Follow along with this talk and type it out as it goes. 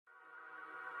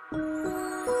Praise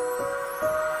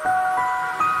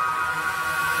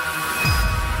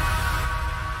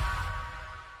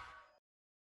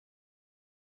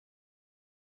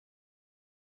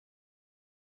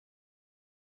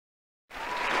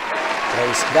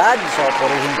God. So,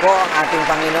 purihin po ang ating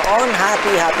Panginoon.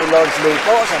 Happy Lord's Day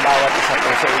po sa bawat isa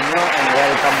po sa inyo. And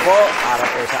welcome po para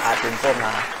po sa ating po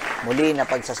muli na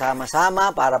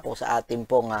pagsasama-sama para po sa ating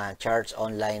pong church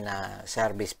online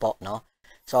service po, no?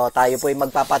 So, tayo po ay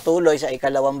magpapatuloy sa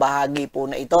ikalawang bahagi po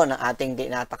na ito ng ating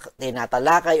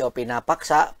tinatalakay o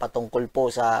pinapaksa patungkol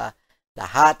po sa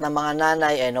lahat ng mga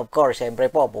nanay. And of course, siyempre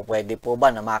po, pwede po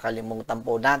ba na makalimutan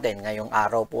po natin ngayong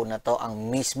araw po na to ang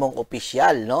mismong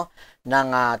opisyal, no, ng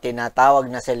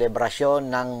tinatawag na selebrasyon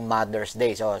ng Mother's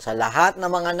Day. So, sa lahat ng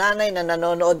mga nanay na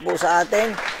nanonood po sa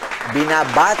atin,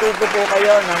 binabati ko po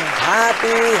kayo ng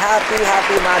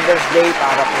happy Mother's Day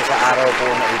para po sa araw po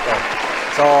na ito.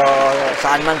 So,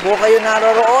 saan man po kayo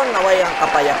naroroon, naway ang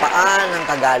kapayapaan, ang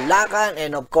kagalakan,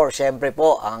 and of course, siyempre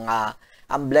po, ang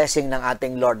blessing ng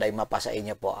ating Lord ay mapasa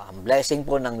inyo po. Ang blessing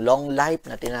po ng long life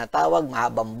na tinatawag,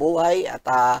 mahabang buhay, at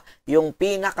yung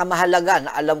pinakamahalaga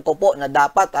na alam ko po na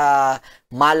dapat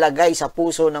malagay sa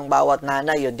puso ng bawat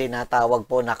nanay, yung tinatawag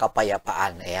po na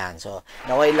kapayapaan. Ayan. So,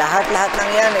 naway lahat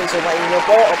ng yan ay sumain nyo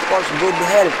po. Of course, good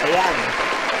health. Ayan.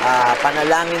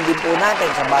 Panalangin din po natin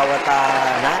sa bawat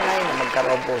nanay na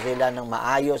magkaroon po sila ng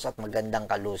maayos at magandang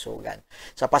kalusugan.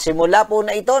 Sa pasimula po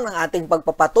na ito ng ating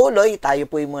pagpapatuloy, tayo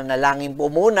po yung manalangin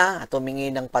po muna at humingi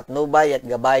ng patnubay at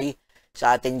gabay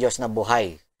sa ating Diyos na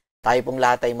buhay. Tayo pong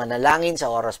lahat ay manalangin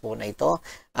sa oras po na ito.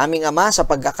 Aming Ama, sa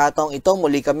pagkakataong ito,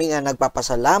 muli kami nga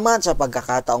nagpapasalamat sa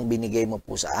pagkakataong binigay mo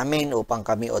po sa amin upang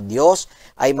kami, O Diyos,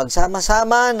 ay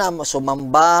magsama-sama na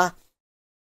sumamba,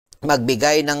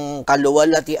 magbigay ng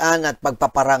kaluwalhatian at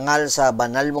pagpaparangal sa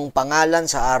banal mong pangalan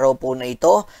sa araw po na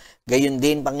ito. Gayon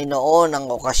din, Panginoon, ang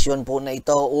okasyon po na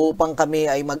ito upang kami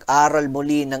ay mag-aral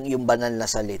muli ng iyong banal na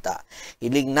salita.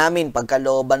 Hiling namin,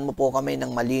 pagkalooban mo po kami ng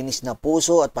malinis na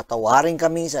puso at patawarin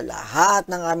kami sa lahat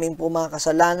ng aming po mga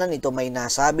kasalanan. Ito may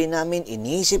nasabi namin,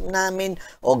 inisip namin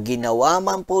o ginawa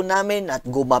man po namin at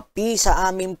gumapi sa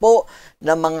amin po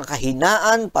ng mga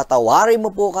kahinaan. Patawarin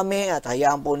mo po kami at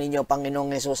hayaan po ninyo,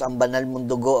 Panginoong Hesus, ang banal mong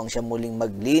dugo ang siya muling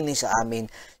maglinis sa amin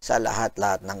sa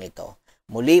lahat-lahat ng ito.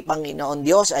 Muli, Panginoon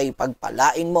Diyos, ay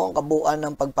pagpalain mo ang kabuuan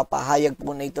ng pagpapahayag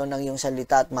po na ito ng iyong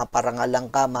salita at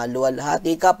maparangalang ka,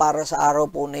 maluwalhati ka para sa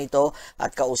araw po na ito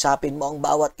at kausapin mo ang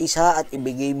bawat isa at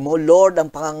ibigay mo, Lord,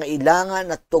 ang pangangailangan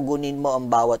at tugunin mo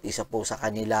ang bawat isa po sa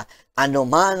kanila,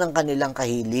 anuman ang kanilang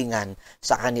kahilingan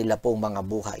sa kanila pong mga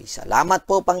buhay. Salamat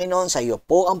po, Panginoon, sa iyo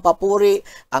po ang papuri,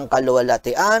 ang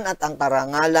kaluwalhatian at ang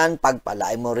karangalan.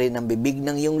 Pagpalain mo rin ang bibig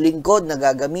ng iyong lingkod na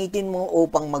gagamitin mo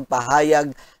upang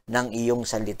magpahayag ng iyong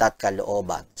salita at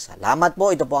kalooban. Salamat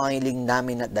po. Ito po ang hiling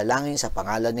namin at dalangin sa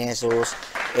pangalan ni Jesus.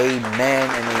 Amen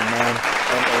and amen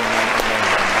and amen and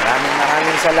amen.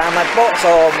 Maraming salamat po. So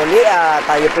muli,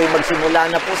 tayo po ay magsimula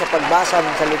na po sa pagbasa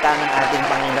ng salita ng ating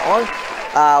Panginoon.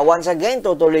 Once again,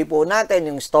 tutuloy po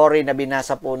natin yung story na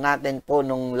binasa po natin po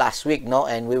nung last week, no?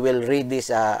 And we will read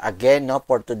this again, no,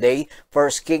 for today.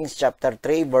 1 Kings chapter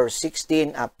 3 verse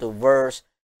 16 up to verse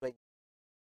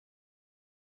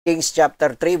Kings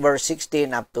chapter 3 verse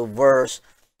 16 up to verse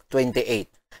 28.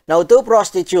 Now 2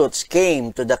 prostitutes came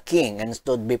to the king and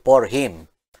stood before him.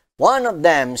 One of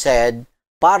them said,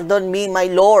 "Pardon me, my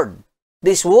lord.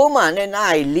 This woman and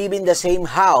I live in the same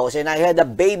house, and I had a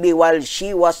baby while she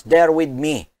was there with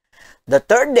me. The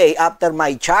third day after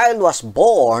my child was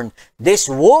born, this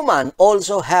woman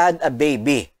also had a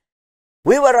baby.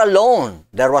 We were alone.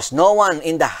 There was no one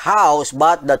in the house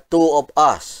but the two of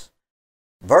us."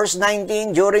 Verse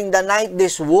 19, during the night,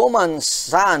 this woman's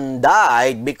son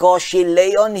died because she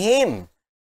lay on him.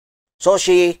 So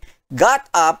she got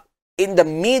up in the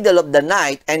middle of the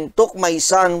night and took my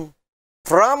son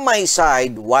from my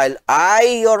side while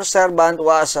I, your servant,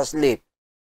 was asleep.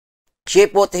 She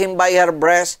put him by her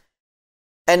breast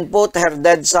and put her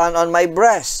dead son on my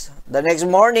breast. The next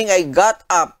morning, I got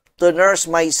up to nurse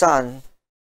my son,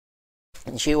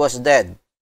 and she was dead.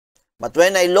 But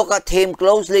when I looked at him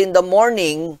closely in the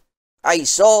morning, I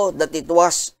saw that it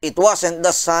wasn't the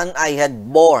son I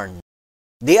had born.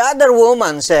 The other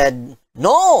woman said,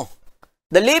 "No,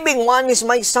 the living one is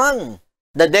my son.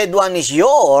 The dead one is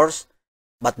yours."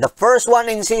 But the first one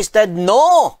insisted,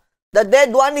 "No, the dead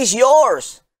one is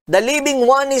yours. The living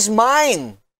one is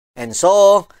mine." And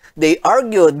so they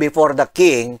argued before the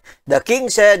king. The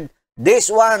king said,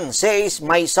 "This one says,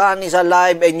 my son is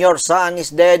alive and your son is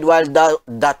dead, while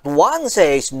that one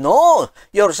says, no,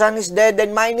 your son is dead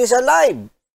and mine is alive."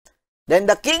 Then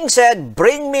the king said,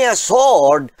 "Bring me a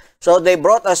sword." So they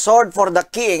brought a sword for the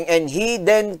king, and he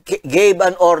then gave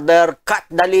an order, cut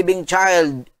the living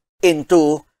child in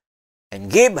two,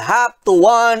 and give half to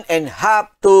one and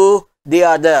half to the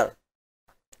other.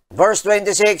 Verse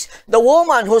 26, the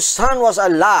woman whose son was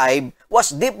alive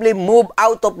was deeply moved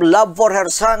out of love for her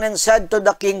son and said to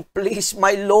the king, please,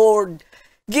 my lord,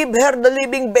 give her the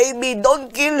living baby, don't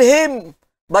kill him.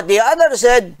 But the other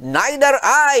said, neither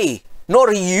I nor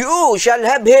you shall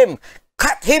have him.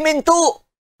 Cut him in two.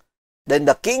 Then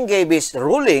the king gave his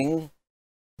ruling,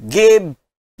 give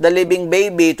the living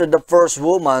baby to the first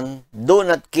woman, do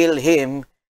not kill him,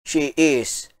 she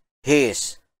is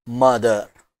his mother.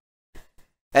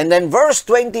 And then verse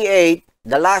 28,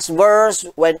 the last verse,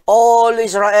 when all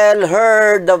Israel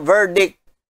heard the verdict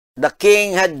the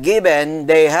king had given,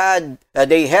 they held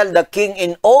the king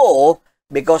in awe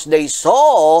because they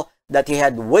saw that he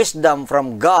had wisdom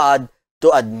from God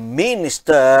to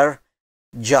administer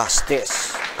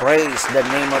justice. Praise the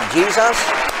name of Jesus.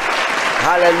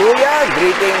 Hallelujah.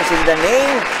 Greetings in the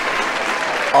name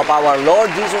of our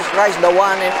Lord Jesus Christ, the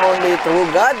one and only true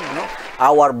God. No?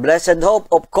 Our blessed hope,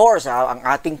 of course, ang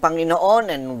ating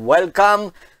Panginoon. And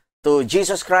welcome to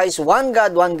Jesus Christ, One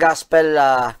God, One Gospel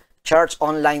Church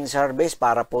online service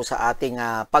para po sa ating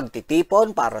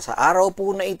pagtitipon para sa araw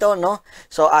po na ito. No?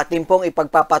 So ating pong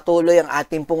ipagpapatuloy ang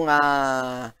ating pong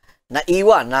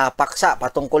naiwan na paksa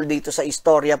patungkol dito sa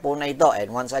istorya po na ito. And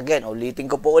once again, ulitin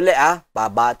ko po uli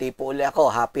babati po uli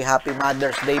ako. Happy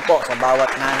Mother's Day po sa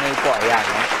bawat nanay po. Ayan,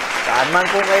 saan man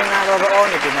po kayo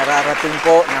naroroon, ipinararating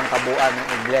po ng kabuuan ng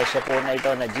iglesia po na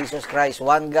ito na Jesus Christ,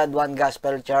 One God, One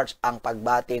Gospel Church, ang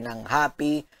pagbati ng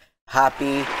Happy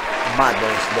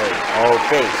Mother's Day.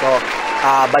 Okay, so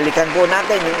balikan po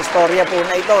natin yung istorya po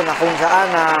na ito na kung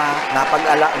saan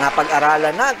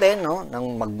napag-aralan natin, no,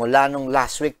 nang magmula nung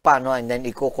last week pa, no, and then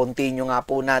i-continue nga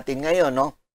po natin ngayon,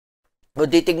 no. So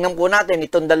titignan po natin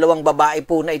itong dalawang babae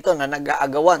po na ito na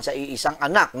nag-aagawan sa iisang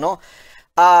anak, no.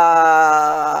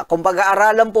 Kung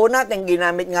pag-aaralan po natin,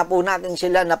 ginamit nga po natin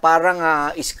sila na parang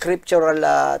scriptural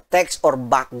text or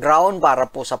background para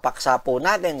po sa paksa po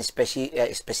natin,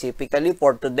 specifically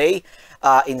for today,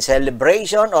 in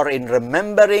celebration or in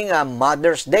remembering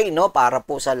Mother's Day, no? Para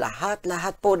po sa lahat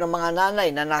po ng mga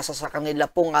nanay na nasa sa kanila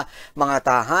pong mga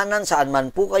tahanan, saan man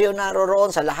po kayo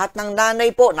naroroon, sa lahat ng nanay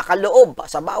po, nakaloob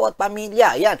sa bawat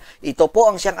pamilya. Yan, ito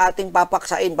po ang siyang ating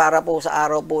papaksain para po sa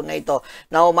araw po na ito.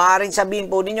 Na maaaring sabihin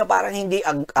po ninyo parang hindi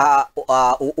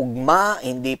uugma,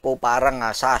 hindi po parang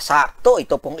sasakto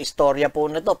ito pong istorya po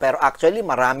na to, pero actually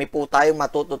marami po tayong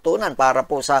matututunan para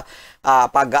po sa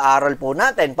pag-aaral po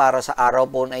natin para sa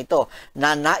araw po na ito,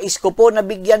 na nais ko po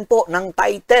nabigyan po ng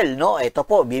title, no? Ito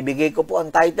po, bibigay ko po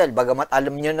ang title, bagamat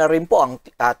alam nyo na rin po ang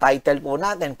title po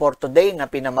natin for today na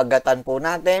pinamagatan po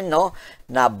natin, no,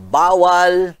 na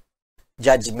Bawal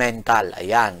Judgemental.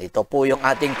 Ayan, ito po yung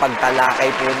ating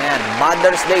pagtalakay po niyan.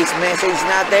 Mother's Day's message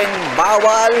natin,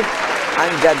 bawal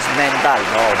and judgmental.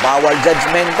 No, bawal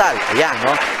judgmental. Ayan,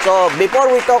 no. So, before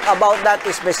we talk about that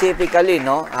specifically,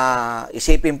 no,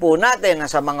 isipin po natin na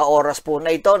sa mga oras po na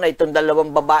ito, na itong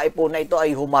dalawang babae po na ito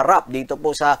ay humarap dito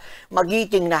po sa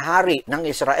magiting na hari ng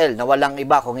Israel, na walang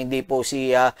iba kung hindi po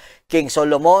si King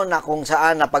Solomon, na kung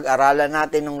saan napag-aralan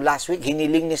natin nung last week,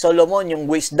 hiniling ni Solomon yung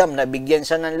wisdom na bigyan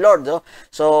siya ng Lord. No?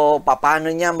 So, paano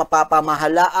niya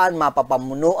mapapamahalaan,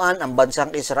 mapapamunuan ang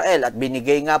bansang Israel, at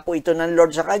binigay nga po ito ng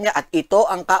Lord sa kanya, at ito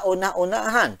ang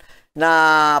kauna-unahan na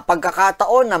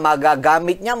pagkakataon na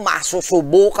magagamit niya,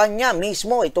 masusubukan niya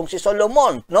mismo itong si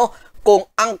Solomon, no? Kung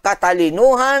ang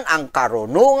katalinuhan, ang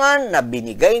karunungan na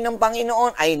binigay ng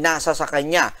Panginoon ay nasa sa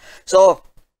kanya. So,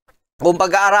 kung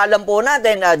pag-aaralan po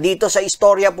natin, dito sa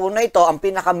istorya po na ito, ang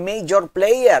pinaka-major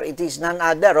player, it is none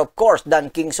other, of course,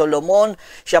 than King Solomon.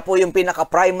 Siya po yung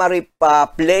pinaka-primary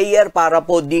player para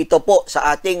po dito po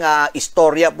sa ating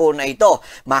istorya po na ito.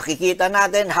 Makikita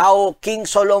natin how King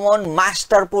Solomon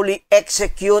masterfully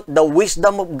execute the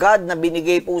wisdom of God na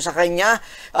binigay po sa kanya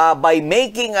by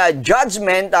making a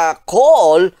judgment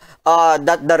call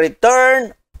that the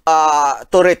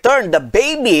to return the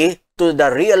baby to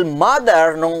the real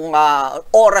mother nung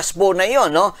oras po na yon,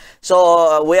 no? So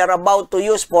we are about to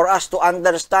use for us to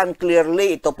understand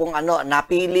clearly ito pong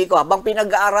napili ko habang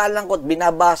pinag-aaralan ko at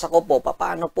binabasa ko po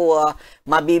paano po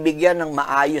mabibigyan ng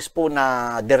maayos po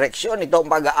na direksyon itong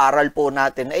pag-aaral po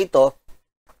natin na ito.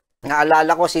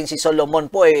 Naalala ko si Solomon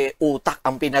po utak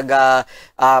ang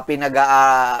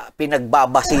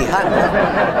pinagbabasihan. No?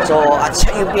 So at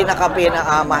siya yung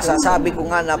masasabi ko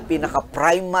nga na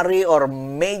pinaka-primary or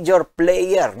major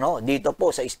player, no, dito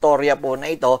po sa istorya po na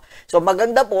ito. So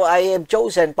maganda po, I have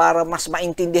chosen para mas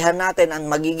maintindihan natin ang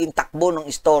magiging takbo ng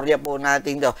istorya po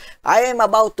natin dito. I am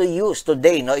about to use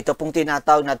today, no, ito pong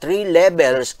tinatawag na 3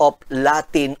 levels of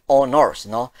Latin honors,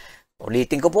 no.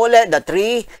 Ulitin ko po ulit, the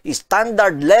 3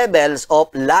 standard levels of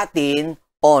Latin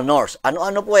honors.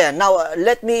 Ano-ano po yan? Now,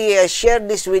 let me share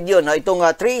this with you. No? Itong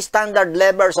 3 standard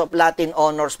levels of Latin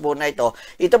honors po na ito.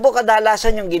 Ito po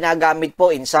kadalasan yung ginagamit po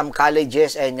in some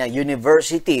colleges and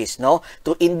universities, no,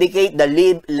 to indicate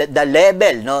the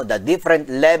level, no, the different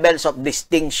levels of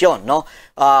distinction, no,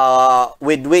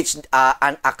 with which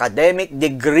an academic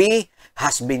degree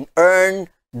has been earned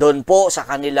doon po sa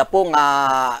kanila pong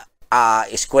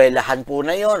eskwelahan po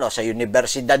na yon o sa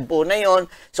universidad po na yon.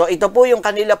 So ito po yung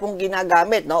kanila pong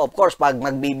ginagamit, no? Of course, pag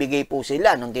magbibigay po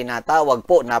sila nung tinatawag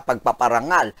po na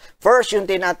pagpaparangal. First,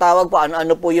 yung tinatawag po,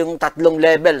 ano po yung 3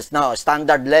 levels, no?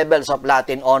 Standard levels of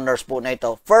Latin honors po na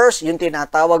ito. First, yung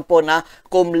tinatawag po na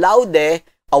cum laude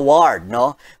award,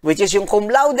 no? Which is yung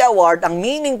cum laude award, ang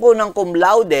meaning po ng cum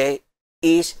laude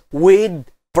is with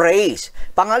praise.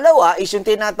 Pangalawa is yung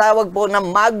tinatawag po na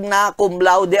Magna Cum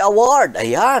Laude Award.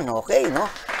 Ayan, okay, no?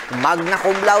 Magna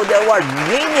Cum Laude Award,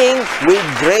 meaning with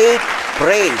great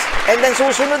praise. And then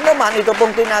susunod naman, ito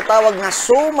pong tinatawag na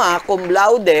Summa Cum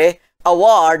Laude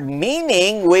Award,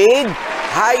 meaning with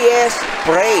highest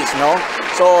praise, no?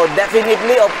 So,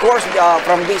 definitely, of course,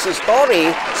 from this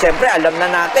story, siyempre, alam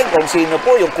na natin kung sino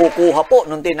po yung kukuha po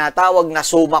nung tinatawag na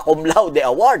Summa Cum Laude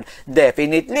Award.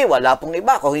 Definitely, wala pong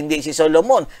iba kung hindi si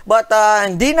Solomon. But,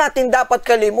 hindi natin dapat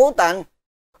kalimutan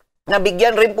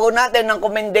nabigyan rin po natin ng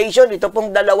commendation ito pong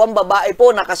 2 babae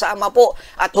po nakasama po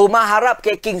at humaharap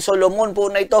kay King Solomon po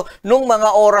na ito nung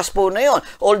mga oras po na yon.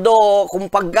 Although kung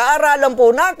pag-aaralan po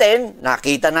natin,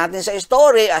 nakita natin sa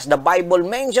story as the Bible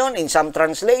mentioned in some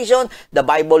translation, the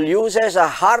Bible uses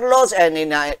harlots and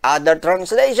in other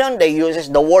translation, they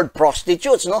uses the word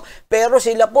prostitutes, no? Pero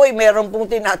sila po ay meron pong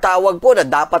tinatawag po na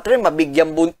dapat rin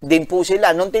mabigyan din po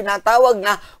sila nung tinatawag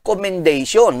na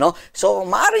commendation, no? So,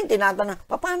 maaaring tinatanong,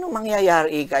 paano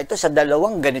mangyayari ito sa 2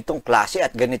 ganitong klase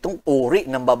at ganitong uri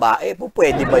ng babae?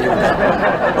 Pwede ba yun?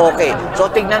 Okay, so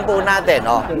tignan po natin.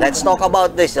 Oh. Let's talk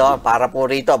about this para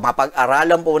po rito,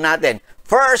 mapag-aralan po natin.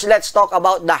 First, let's talk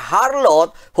about the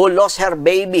harlot who lost her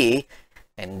baby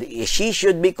and she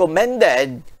should be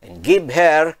commended and give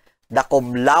her the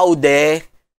cum laude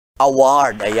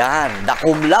award. Ayan, the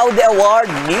cum laude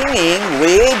award meaning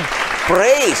with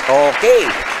praise. Okay,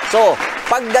 so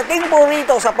pagdating po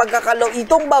rito sa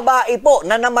itong babae po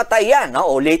na namatayan,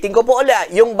 no? Ulitin ko po ulit,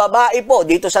 yung babae po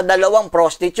dito sa 2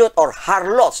 prostitute or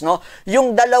harlots, no?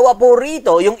 Yung 2 po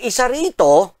rito, yung isa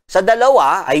rito sa 2,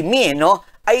 no?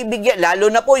 Ay bigyan,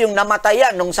 lalo na po yung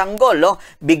namatayan nung sanggol, no?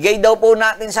 Bigay daw po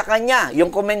natin sa kanya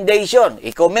yung commendation.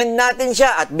 I-commend natin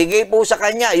siya at bigay po sa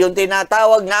kanya yung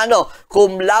tinatawag na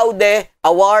cum laude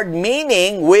award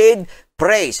meaning with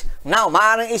praise. Now,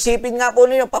 maaaring isipin nga po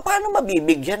ninyo, paano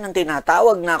mabibigyan ng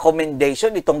tinatawag na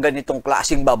commendation itong ganitong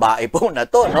klaseng babae po na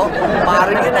to, no?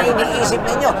 Maaaring yun na iniisip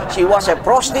ninyo. She was a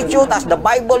prostitute as the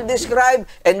Bible described,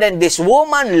 and then this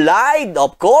woman lied,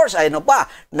 of course, na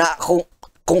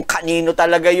kung kanino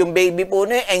talaga yung baby po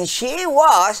niya, and she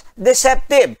was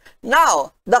deceptive.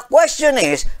 Now, the question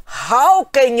is, how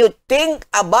can you think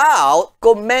about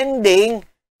commending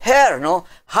her, no?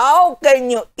 How can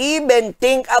you even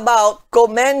think about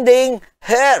commending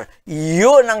her?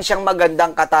 Yun ang siyang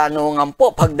magandang katanungan po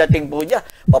pagdating po niya.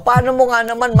 Paano mo nga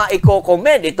naman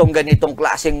maiko-commend itong ganitong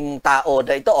klaseng tao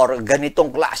na ito or ganitong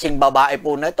klaseng babae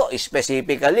po na ito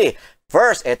specifically?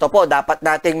 First, ito po, dapat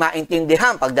nating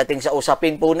maintindihan pagdating sa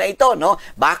usapin po na ito, no?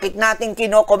 Bakit natin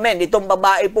kino-commend itong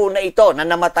babae po na ito na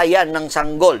namatayan ng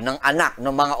sanggol, ng anak,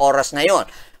 ng mga oras na yon?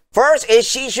 First is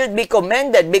she should be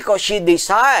commended because she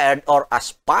desired or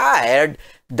aspired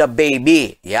the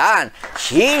baby. Yan.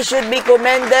 She should be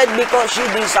commended because she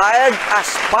desired,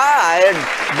 aspired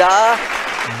the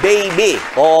baby.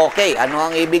 Okay, ano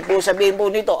ang ibig po sabihin po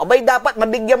nito? Abay, dapat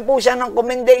mabigyan po siya ng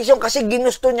commendation kasi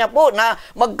ginusto niya po na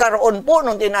magkaroon po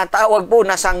nung tinatawag po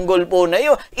na sanggol po na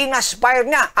yun. In-aspire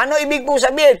niya. Ano ibig po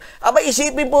sabihin? Abay,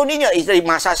 isipin po ninyo,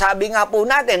 masasabi nga po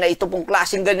natin na ito pong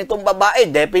klaseng ganitong babae,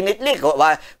 definitely,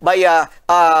 by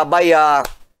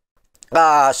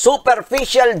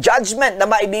superficial judgment na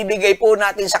maibibigay po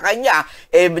natin sa kanya,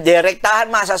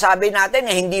 direktahan masasabi natin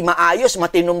hindi maayos,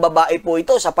 matinong babae po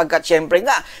ito sapagkat syempre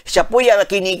nga, siya po yung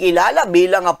kinikilala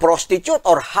bilang a prostitute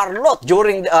or harlot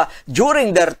during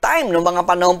their time, noong mga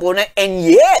panahon po na, and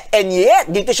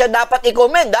yet, dito siya dapat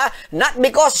i-commend, not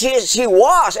because she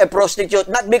was a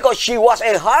prostitute, not because she was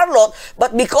a harlot,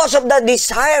 but because of the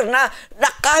desire na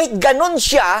kahit ganun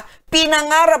siya,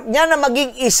 pinangarap niya na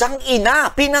maging isang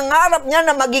ina. Pinangarap niya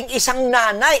na maging isang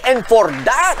nanay. And for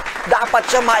that, dapat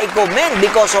siya ma-commend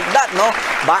because of that, no?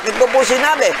 Bakit ko po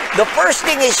sinabi? The first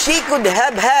thing is she could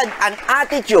have had an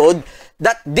attitude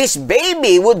that this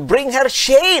baby would bring her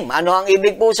shame. Ano ang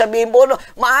ibig po sabihin po? No?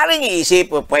 Maaaring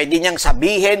iisip, pwede niyang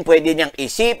sabihin, pwede niyang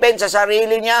isipin sa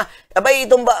sarili niya, abay,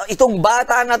 itong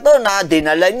bata na to na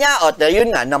dinala niya, o yun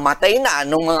nga, namatay na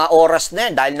nung mga oras na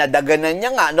yan dahil nadaganan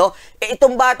niya nga, no?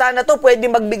 Itong bata na to pwede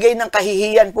magbigay ng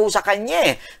kahihiyan po sa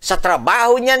kanya. Sa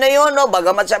trabaho niya na yun, no?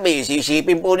 Bagamat sabi,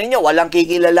 sisipin po ninyo, walang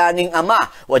kikilalaning ama,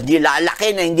 o di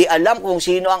lalaki na hindi alam kung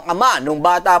sino ang ama nung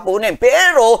bata po na yun.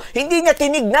 Pero, hindi niya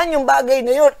tinignan yung bagay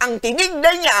na yun. Ang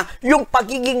tinignan niya, yung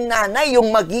pagiging nanay,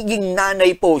 yung magiging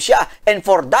nanay po siya. And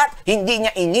for that, hindi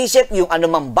niya inisip yung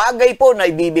anumang bagay po na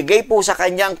ibibigay po sa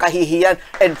kanyang kahihiyan.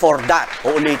 And for that,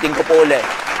 uulitin ko po ulit,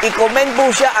 i-comment po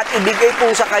siya at ibigay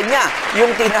po sa kanya yung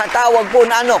tinatawag po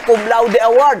na cum laude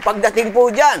award pagdating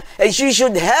po dyan. And she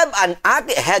should have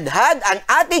had an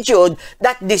attitude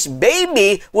that this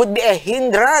baby would be a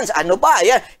hindrance. Ano pa?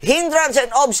 Yan. Hindrance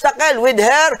and obstacle with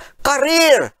her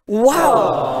career.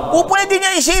 Wow! Po pwede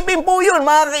niya isipin po yun,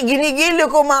 mga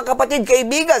ginigilyo ko, mga kapatid,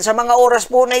 kaibigan, sa mga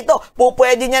oras po na ito. Po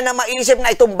pwede niya na maisip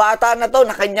na itong bata na to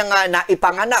na kanyang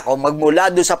naipanganak o magmula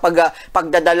doon sa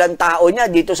pagdadalang tao niya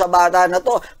dito sa bata na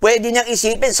to. Pwede niyang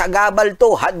isipin, sagabal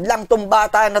to, hadlang tong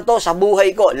bata na to sa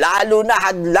buhay ko. Lalo na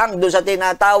hadlang doon sa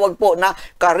tinatawag po na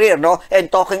career, no?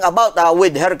 And talking about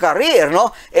with her career,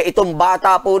 no? Itong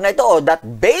bata po na ito, that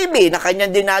baby na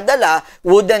kanyang dinadala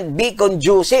wouldn't be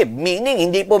conducive.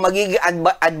 Meaning, hindi po magiging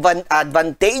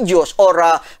advantageous or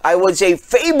I would say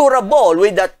favorable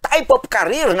with the type of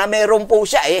career na meron po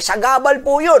siya. Sagabal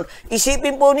po yun.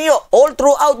 Isipin po niyo, all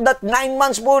throughout that 9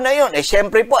 months po na yun,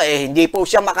 syempre po, hindi po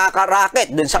siya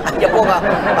makakaraket dun sa kanya po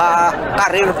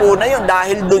career po na yun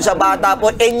dahil dun sa bata po.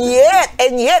 And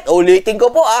yet, ulitin ko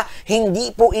po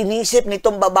hindi po inisip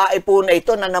nitong babae po na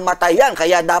ito na namatayan.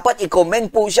 Kaya dapat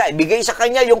i-comment po siya. Ibigay sa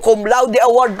kanya yung cum laude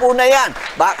award po na yan.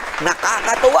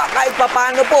 Nakakatuwa kahit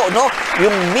paano po, no?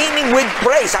 Yung meaning with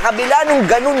praise, sa kabila nung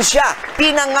ganun siya,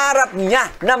 pinangarap niya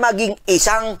na maging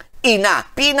isang ina.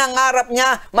 Pinangarap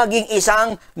niya maging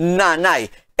isang nanay.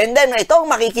 And then, itong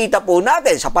makikita po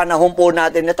natin, sa panahon po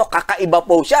natin ito, kakaiba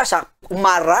po siya sa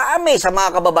marami sa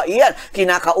mga kababaihan.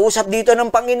 Kinakausap dito ng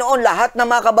Panginoon lahat ng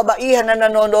mga kababaihan na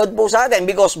nanonood po sa atin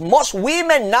because most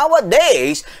women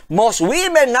nowadays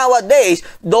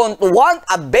don't want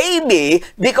a baby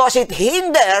because it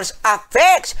hinders,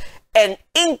 affects, and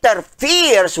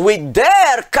interferes with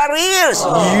their careers.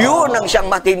 Yun ang siyang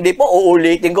matindi po.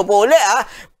 Uulitin ko po ulit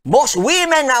Most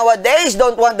women nowadays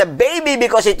don't want the baby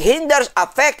because it hinders,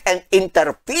 affect, and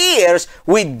interferes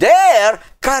with their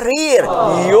career.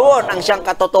 Yun ang siyang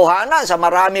katotohanan sa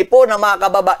marami po ng mga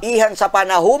kababaihan sa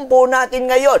panahon po natin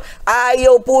ngayon.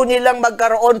 Ayaw po nilang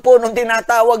magkaroon po ng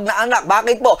tinatawag na anak.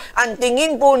 Bakit po? Ang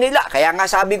tingin po nila, kaya nga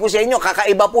sabi ko sa inyo,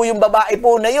 kakaiba po yung babae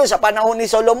po na yun sa panahon ni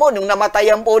Solomon, yung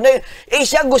namatayan po na yun.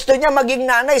 Siya gusto niya maging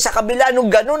nanay sa kabila nung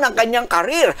ganun ang kanyang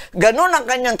career, ganun ang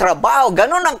kanyang trabaho,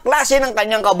 ganun ang klase ng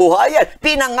kanyang kabuhayan.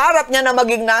 Pinangarap niya na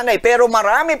maging nanay, pero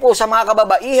marami po sa mga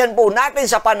kababaihan po natin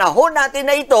sa panahon natin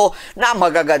na ito na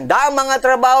magaganda ang mga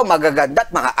trabaho, magaganda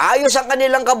at mga ayos ang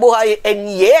kanilang kabuhayan,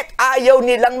 and yet ayaw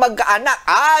nilang magkaanak,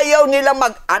 ayaw nilang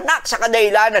mag-anak sa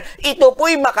kadahilanan. Ito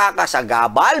po'y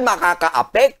makakasagabal,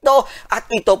 makakaapekto, at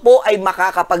ito po ay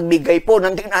makakapagbigay po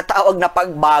ng tinatawag na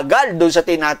pagbagal doon sa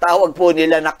tinatawag po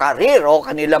nila na karir o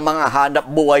kanilang mga hanap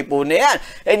buhay po na yan.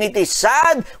 And it is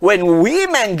sad when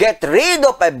women get rid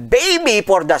of a baby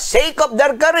for the sake of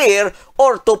their career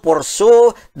or to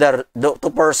pursue their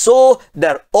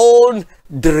own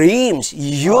dreams.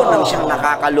 Yun ang siyang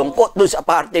nakakalungkot doon sa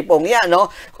parte pong yan,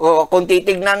 no? Kung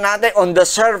titignan natin, on the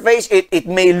surface, it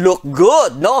may look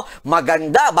good, no?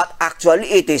 Maganda, but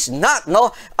actually, it is not,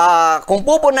 no? Kung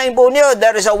pupunahin po niyo,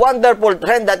 there is a wonderful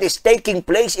trend that is taking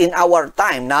place in our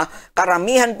time, na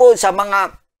karamihan po sa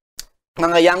mga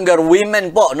younger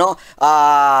women po, no?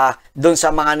 Doon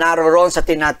sa mga naroroon sa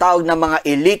tinatawag na mga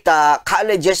elite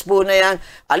colleges po na yan,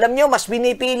 alam nyo, mas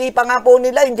pinipili pa nga po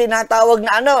nila yung tinatawag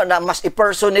na na mas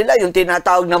i-person nila yung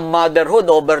tinatawag na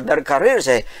motherhood over their careers.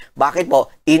 Bakit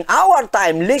po? in our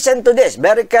time, listen to this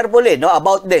very carefully, no,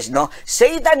 about this, no.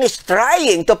 Satan is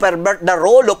trying to pervert the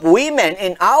role of women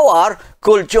in our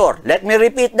culture. Let me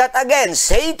repeat that again.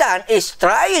 Satan is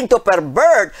trying to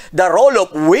pervert the role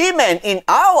of women in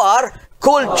our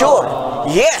culture.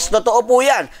 Yes, totoo po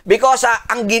yan. Because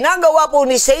ang ginagawa po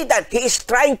ni Satan, he is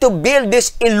trying to build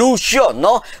this illusion,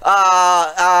 no?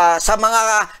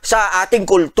 Sa ating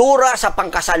kultura, sa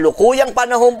pangkasalukuyang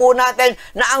panahon po natin,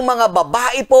 na ang mga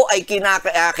babae po ay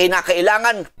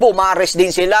kinakailangan pumares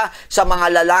din sila sa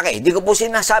mga lalaki. Hindi ko po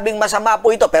sinasabing masama po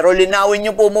ito, pero linawin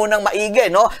nyo po munang maigi,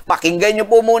 no? Pakinggan nyo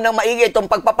po munang maigi itong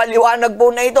pagpapaliwanag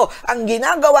po na ito. Ang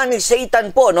ginagawa ni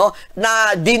Satan po, no,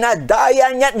 na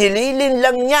dinadaya niya, nililin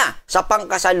lang niya sa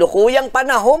pangkasalukuyang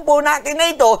panahon po natin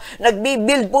na ito,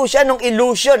 nagbibuild po siya ng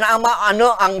illusion na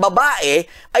ang babae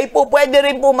ay po pwede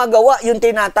rin po magawa yung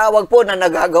tinatawag po na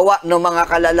nagagawa ng mga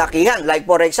kalalakihan. Like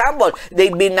for example,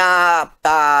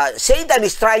 Satan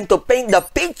is trying to paint the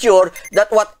picture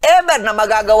that whatever na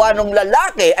magagawa ng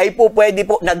lalaki ay po pwede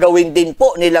po nagawin din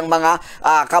po nilang mga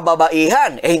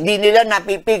kababaihan. Hindi nila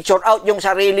napipicture out yung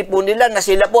sarili po nila na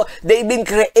sila po, they've been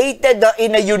created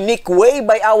in a unique way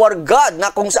by our God,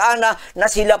 na kung saan na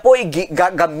sila po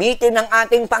gagamitin ng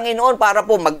ating Panginoon para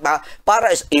po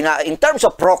in terms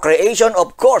of procreation,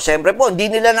 of course, siyempre po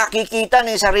hindi nila nakikita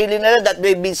ng sarili nila that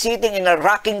they've been sitting in a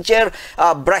rocking chair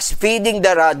breastfeeding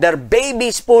their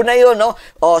babies po na yun, no?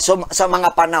 So, sa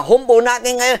mga panahon po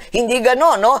natin ngayon, hindi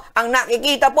gano'n, no? Ang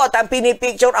nakikita po at ang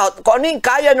pinipicture out, kung ano yung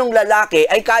kaya ng lalaki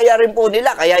ay kaya rin po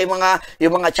nila. Kaya yung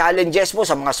mga challenges po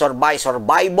sa mga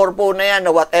survivor po na yan, na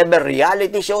whatever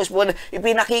reality shows po na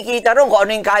ipinakikita ron, kung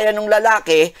ano yung kaya ng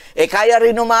lalaki, kaya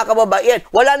rin ng mga kababaihan.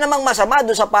 Wala namang masama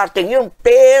doon sa parting yun,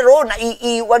 pero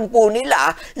naiiwan po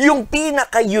nila yung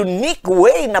pinaka-unique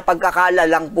way na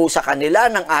pagkakalalang po sa kanila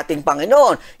ng ating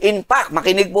Panginoon. In fact,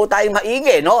 makinig po tayo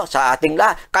maigi, no, sa ating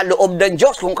kaloob ng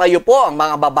Diyos kung kayo po, ang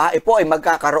mga babae po ay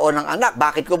magkakaroon ng anak.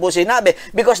 Bakit ko po sinabi?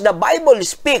 Because the Bible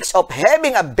speaks of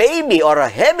having a baby or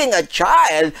having a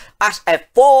child as a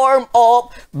form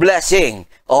of blessing.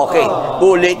 Okay,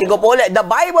 ulitin ko po ulit. The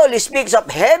Bible speaks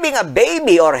of having a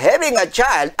baby or having a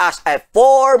child as a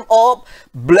form of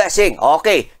blessing.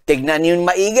 Okay, tignan niyo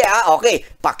maigi ha. Okay,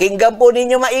 pakinggan po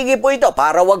ninyo maigi po ito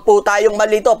para wag po tayong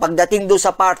malito pagdating doon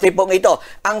sa party pong ito.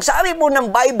 Ang sabi po ng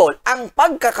Bible, ang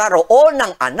pagkakaroon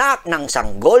ng anak, ng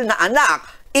sanggol na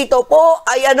anak, ito po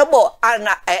ay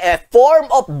a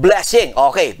form of blessing.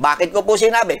 Okay, bakit ko po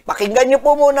sinabi? Pakinggan niyo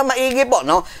po muna maigi po,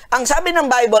 no? Ang sabi ng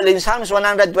Bible in Psalms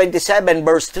 127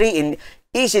 verse 3 in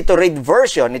easy to read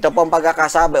version, ito po ang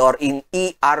pagkakasabi or in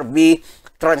ERV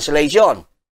translation.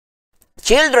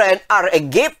 Children are a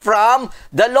gift from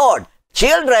the Lord.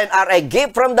 Children are a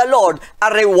gift from the Lord, a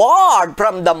reward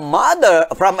from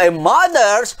a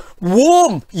mother's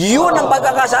womb. Yun ang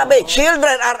pagkakasabi.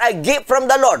 Children are a gift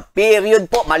from the Lord. Period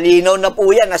po. Malinaw na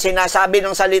po yan na sinasabi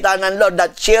ng salita ng Lord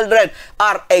that children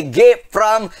are a gift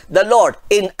from the Lord.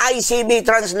 In ICB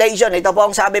translation, ito po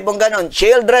ang sabi pong ganon.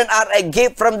 Children are a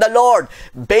gift from the Lord.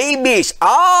 Babies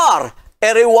are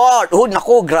a reward.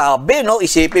 Naku, grabe, no?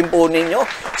 Isipin po ninyo.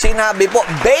 Sinabi po,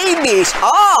 babies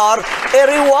are a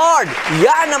reward.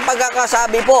 Yan ang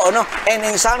pagkakasabi po, no? And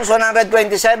in Psalms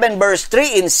 127 verse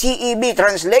 3 in CEB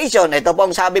translation, ito po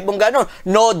ang sabi pong gano'n,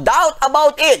 no doubt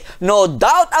about it. No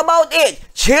doubt about it.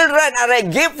 Children are a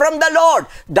gift from the Lord.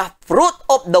 The fruit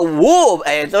of the womb,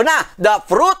 ito na, the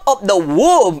fruit of the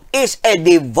womb is a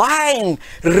divine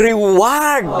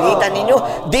reward. Kita ninyo?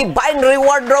 Divine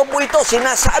reward raw po ito.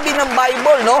 Sinasabi ng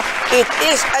Bible, no? It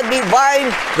is a divine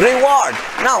reward.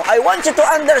 Now, I want you to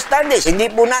understand this. Hindi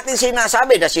po natin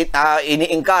sinasabi na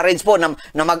ini-encourage po na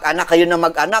mag-anak kayo na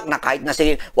mag-anak na kahit na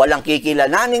walang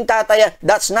kikilalaning tataya.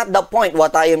 That's not the point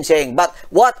what I am saying. But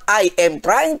what I am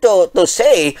trying to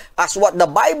say, as what the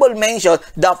Bible mentioned,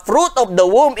 the fruit of the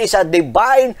womb is a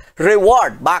divine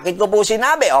reward. Bakit ko po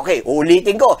sinabi? Okay,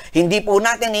 ulitin ko. Hindi po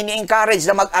natin ini-encourage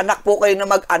na mag-anak po kayo na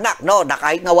mag-anak, no? Na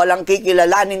kahit na walang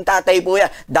kikilalaning tatay po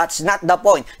yan. That's not the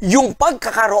point. Yung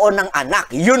pagkakaroon ng anak,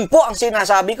 yun po ang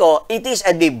sinasabi ko, it is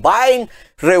a divine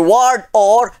reward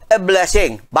or a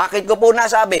blessing. Bakit ko po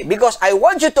nasabi? Because I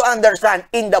want you to understand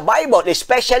in the Bible,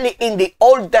 especially in the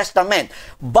Old Testament,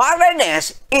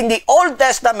 barrenness in the Old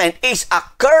Testament is a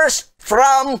curse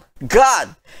from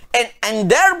God. And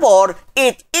therefore,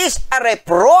 it is a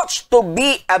reproach to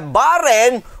be a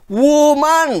barren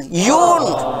woman. Yun.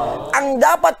 Ang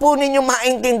dapat po ninyo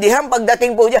maintindihan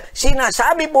pagdating po dyan,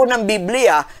 sinasabi po ng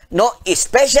Biblia, no,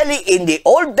 especially in the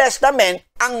Old Testament,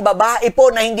 ang babae po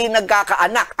na hindi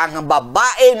nagkakaanak, ang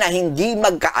babae na hindi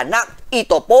magkaanak,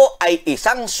 ito po ay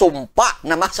isang sumpa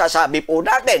na masasabi po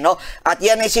natin, no? At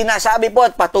yan ay sinasabi po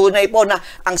at patunay po na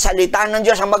ang salita ng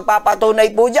Diyos ang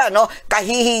magpapatunay po dyan, no?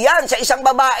 Kahihiyan sa isang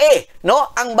babae,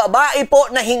 no? Ang babae po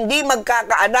na hindi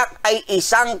magkakaanak ay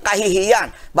isang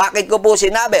kahihiyan. Bakit ko po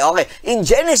sinabi? Okay, in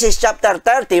Genesis chapter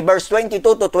 30, verse 22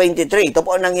 to 23, ito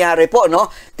po ang nangyari po,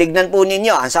 no? Tignan po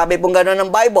ninyo, ang sabi pong gano'n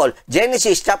ng Bible,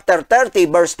 Genesis chapter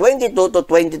 30, verse 22 to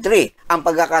 23, ang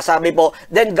pagkakasabi po,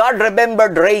 then God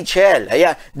remembered Rachel.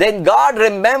 Ayan. Then God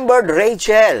remembered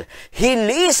Rachel. He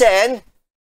listened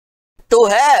to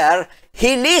her.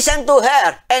 He listened to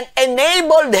her and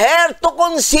enabled her to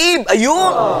conceive.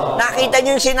 Ayun. Nakita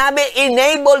niyo yung sinabi,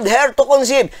 enabled her to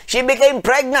conceive. She became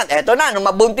pregnant. Eto na, nung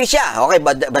mabuntis siya. Okay,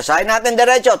 basahin natin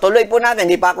diretso. Tuloy po natin.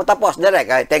 Hindi pa ako tapos. Direct.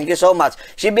 Okay, thank you so much.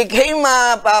 She became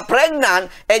pregnant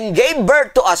and gave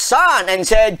birth to a son and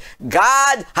said,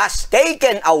 God has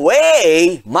taken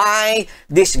away my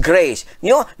disgrace.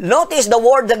 You know, notice the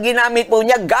word na ginamit po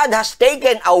niya, God has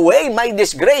taken away my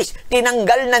disgrace.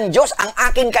 Tinanggal ng Diyos ang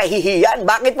aking kahihiyan.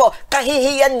 Bakit po?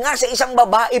 Kahihiyan nga sa isang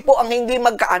babae po ang hindi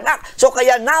magkaanak. So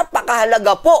kaya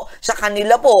napakahalaga po sa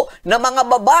kanila po na mga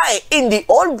babae in the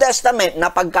Old Testament na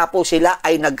pagka po sila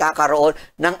ay nagkakaroon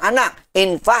ng anak.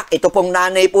 In fact, ito pong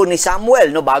nanay po ni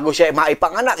Samuel, no, bago siya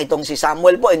maipanganak, itong si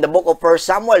Samuel po in the book of 1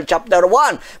 Samuel chapter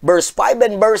 1, verse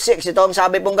 5 and verse 6, ito ang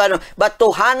sabi pong gano'n, but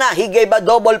to Hannah, he gave a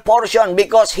double portion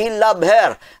because he loved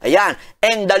her. Ayan.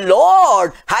 And the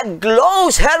Lord had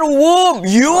closed her womb.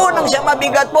 Yun ang siya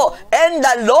mabigat po. And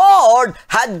the Lord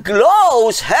had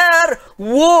closed her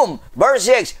womb. Verse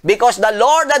 6, because the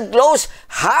Lord had closed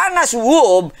Hannah's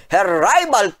womb, her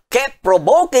rival kept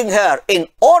provoking her in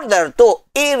order to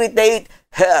irritate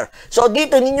her. So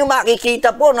dito ninyo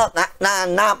makikita po, no, na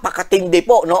napakatindi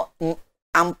po, no,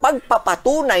 ang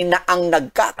pagpapatunay na ang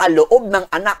nagkakaloob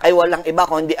ng anak ay walang iba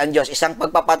kundi ang Diyos. Isang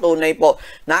pagpapatunay po.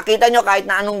 Nakita nyo kahit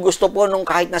na anong gusto po nung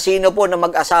kahit na sino po na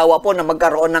mag-asawa po na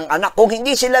magkaroon ng anak. Kung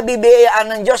hindi sila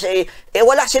bibiyayaan ng Diyos,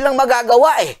 wala silang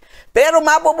magagawa eh. Pero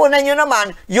mapupunan nyo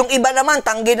naman, yung iba naman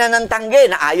tanggi na ng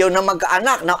tanggi na ayaw na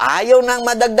magkaanak, na ayaw na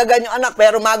madagdagan yung anak,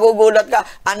 pero magugulat ka,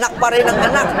 anak pa rin ang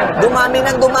anak. Dumami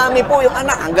ng dumami po yung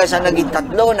anak hanggang sa naging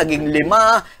 3, naging 5,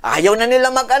 ayaw na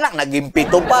nila mag-anak, naging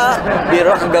 7 pa,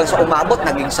 pero hanggang sa umabot,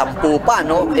 naging 10 pa,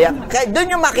 no? Kaya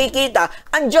doon yung makikita,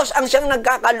 ang Diyos ang siyang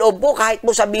nagkakaloob po, kahit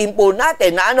po sabihin po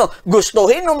natin na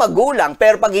gustuhin ng magulang,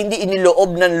 pero pag hindi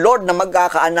iniloob ng Lord na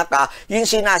magkakaanak ka, yung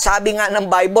sinasabi nga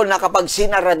ng Bible na kapag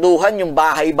sinaraduhan yung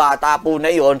bahay bata po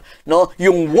na yon, no,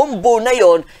 yung womb po na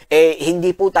yon, hindi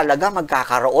po talaga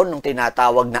magkakaroon ng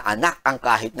tinatawag na anak ang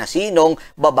kahit na sinong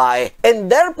babae. And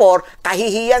therefore,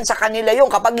 kahihiyan sa kanila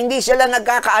yung kapag hindi sila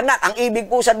nagkakaanak. Ang ibig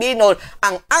po sabihin nun,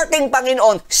 ang ating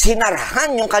Panginoon,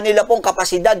 sinarahan yung kanila pong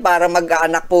kapasidad para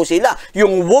magkaanak po sila.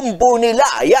 Yung womb po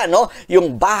nila, ayan, no,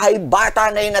 yung bahay bata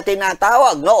na yun na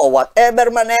tinatawag, no, o whatever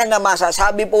man na yan na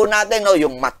masasabi po natin, no,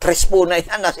 yung matris po na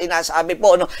yan na sinasabi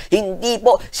po, no, hindi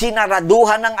po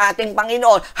sinaraduhan ng ating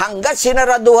Panginoon. Hanggat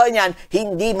sinaraduhan yan,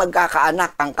 hindi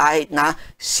magkakaanak ang kahit na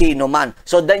sino man.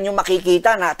 So, dan yung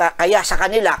makikita na kaya sa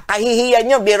kanila, kahihiyan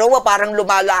nyo, biro mo, parang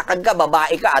lumalakad ka,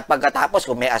 babae ka, at pagkatapos,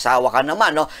 kung may asawa ka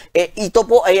naman, no, ito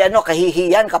po ay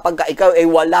kahihiyan kapag ikaw ay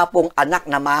wala pong anak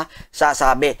na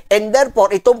masasabi. And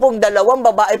therefore, itong pong dalawang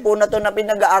babae po na to na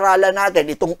pinag-aaralan natin,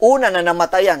 itong una na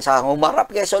namatayan sa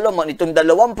humarap kay Solomon, itong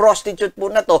dalawang prostitute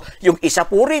po na to, yung isa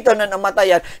po rito na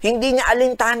namatayan, hindi niya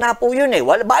alintana po yun eh.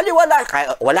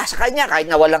 Wala sa kanya kahit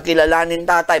na walang kilalanin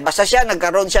tatay. Basta siya,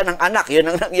 nagkaroon siya ng anak. Yun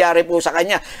ang nangyari po sa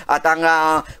kanya. At ang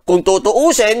kung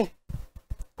tutuusin,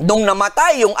 nung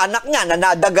namatay yung anak niya,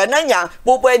 nanadaga na niya,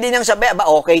 po pwede niyang sabi,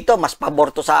 okay to, mas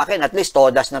pabor to sa akin, at least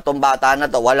todas na tong bata na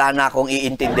to, wala na akong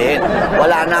iintindihin,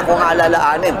 wala na akong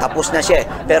alalaanin, tapos na siya.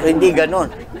 Pero hindi ganon.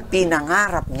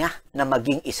 Pinangarap niya na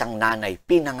maging isang nanay.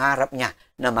 Pinangarap niya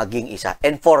na maging isa.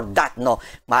 And for that, no,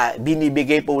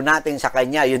 binibigay po natin sa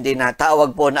kanya yung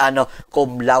tinatawag po na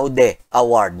cum laude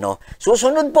award, no.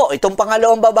 Susunod po, itong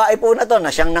pangalawang babae po na to,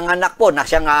 na siyang nanganak po, na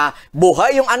siyang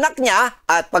buhay yung anak niya,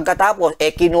 at pagkatapos,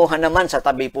 kinuha naman sa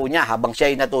tabi po niya habang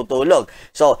siya ay natutulog.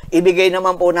 So, ibigay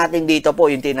naman po natin dito po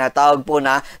yung tinatawag po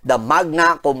na the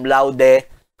Magna Cum Laude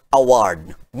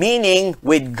Award. Meaning,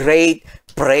 with great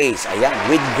praise. Ayan,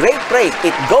 with great praise.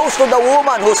 It goes to the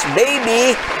woman whose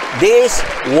baby this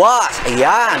was.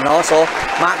 Ayan, no? So,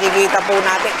 makikita po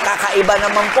natin, kakaiba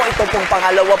naman po ito pong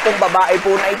pangalawa pong babae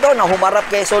po na ito na humarap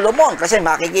kay Solomon. Kasi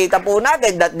makikita po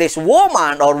natin that this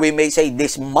woman, or we may say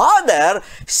this mother,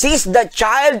 sees the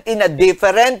child in a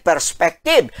different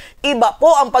perspective. Iba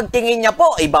po ang pagtingin niya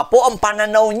po, iba po ang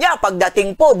pananaw niya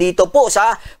pagdating po dito po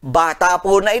sa bata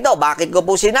po na ito. Bakit ko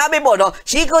po sinabi po, no?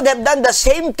 She could have done the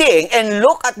same thing and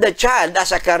look at the child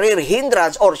as a career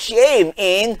hindrance or shame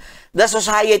in the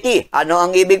society. Ano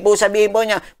ang ibig po sabihin po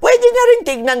niya? Pwede na rin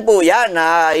tignan po yan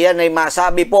na yan ay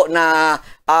masabi po na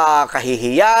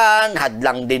kahihiyan,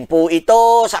 hadlang din po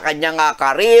ito sa kanyang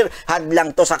karir,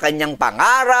 hadlang to sa kanyang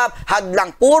pangarap,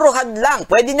 hadlang, puro hadlang.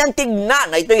 Pwede niyang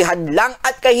tignan na ito'y hadlang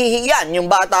at kahihiyan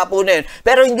yung bata po na yun.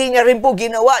 Pero hindi niya rin po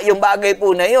ginawa yung bagay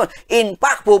po na yun. In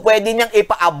fact po, pwede niyang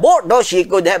ipa-abort. No? She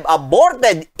could have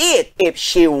aborted it if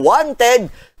she wanted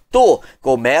to.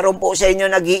 Kung meron po sa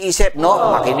inyo nag-iisip, no?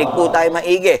 Makinig po tayo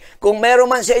maigi. Kung meron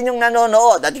man sa inyong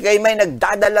nanonood at kayo may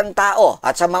nagdadalang tao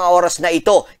at sa mga oras na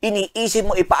ito,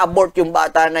 iniisip mo ipa-abort yung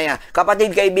bata na yan.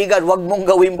 Kapatid, kaibigan, wag mong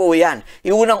gawin po yan.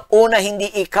 Unang-una, hindi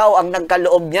ikaw ang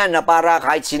nagkaloob niyan na para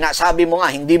kahit sinasabi mo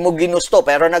nga, hindi mo ginusto,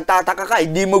 pero nagtataka ka,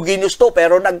 hindi mo ginusto,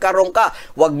 pero nagkaroon ka.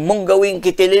 Wag mong gawing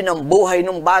kitilin ang buhay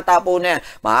ng bata po na yan.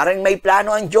 Maaaring may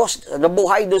plano ang Diyos na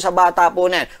buhay doon sa bata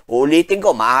po na yan. Ulitin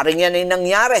ko, maaaring yan ay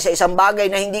nangyari sa isang bagay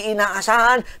na hindi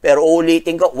inaasahan, pero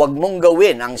ulitin ko, wag mong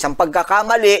gawin. Ang isang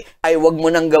pagkakamali ay wag mo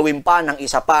nang gawin pa ng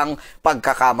isa pang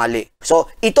pagkakamali. So,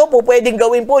 ito po pwedeng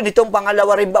gawin po nitong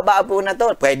pangalawa rin babae po na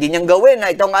to. Pwede niyang gawin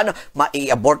na itong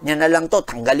mai-abort niya na lang to,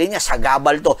 tanggalin niya,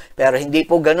 sagabal to. Pero hindi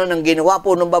po ganun ang ginawa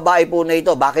po ng babae po na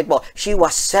ito. Bakit po? She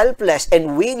was selfless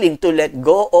and willing to let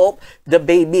go of the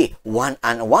baby. One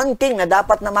thing na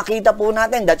dapat na makita po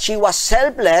natin, that she was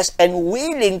selfless and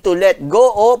willing to let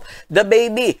go of the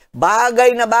baby.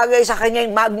 Bagay na bagay sa kanya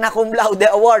yung magna cum laude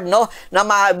award, no? Na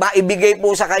maibigay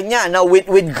po sa kanya na with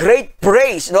great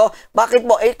praise, no? Bakit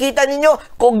po? Kita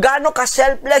ninyo kung gaano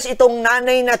ka-selfless itong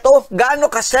nanay na to, gaano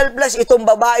ka-selfless itong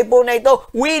babae po na ito,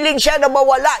 willing siya na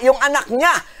mawala yung anak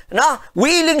niya. No?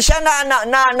 Willing siya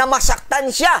na masaktan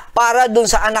siya para dun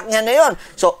sa anak niya na yon.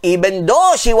 So, even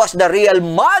though she was the real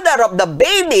mother of the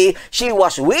baby, she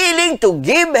was willing to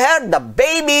give her the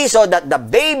baby so that the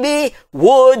baby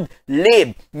would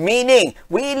live. Meaning,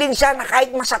 willing siya na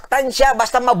kahit masaktan siya,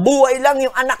 basta mabuhay lang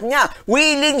yung anak niya.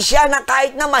 Willing siya na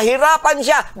kahit na mahirapan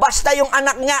siya, basta yung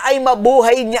anak niya ay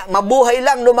mabuhay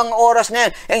lang noong mga oras na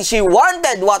yan. And she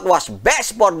wanted what was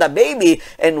best for the baby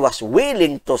and was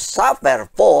willing to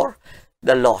suffer for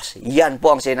the loss. Yan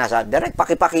po ang sinasabi. Direct,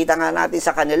 pakipakita nga natin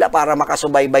sa kanila para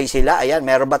makasubaybay sila. Ayan,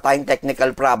 meron ba tayong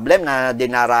technical problem na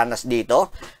dinaranas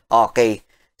dito? Okay.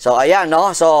 So, ayan,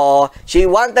 no? So, she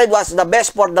wanted what's the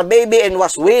best for the baby and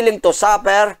was willing to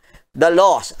suffer the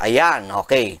loss. Ayan,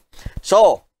 okay.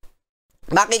 So,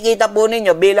 makikita po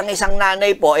ninyo bilang isang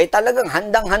nanay po, talagang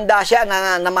handang-handa siya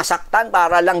na masaktan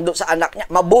para lang doon sa anak niya.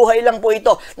 Mabuhay lang po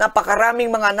ito.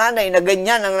 Napakaraming mga nanay na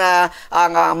ganyan ang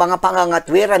mga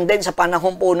pangangatwiran din sa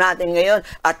panahon po natin ngayon.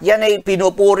 At yan ay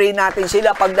pinupuri natin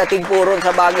sila pagdating po ron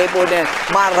sa bagay po na yan.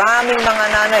 Maraming mga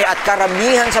nanay at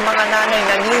karamihan sa mga nanay,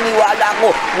 naniniwala ko,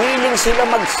 willing sila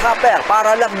mag-suffer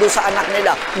para lang doon sa anak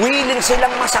nila. Willing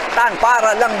silang masaktan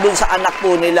para lang doon sa anak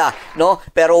po nila. No?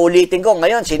 Pero ulitin ko,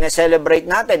 ngayon, sineselebrate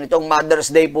natin itong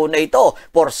Mother's Day po na ito.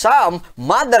 For some,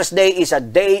 Mother's Day is a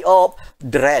day of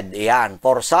dread. Yan.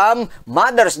 For some,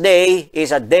 Mother's Day is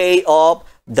a day of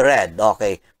dread.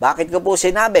 Okay. Bakit ko po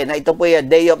sinabi na ito po yung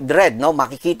day of dread? No?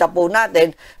 Makikita po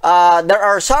natin, there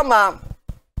are some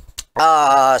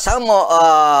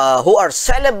who are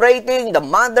celebrating the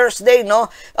Mother's Day,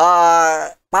 no?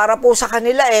 Para po sa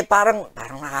kanila parang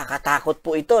nakakatakot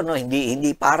po ito, no?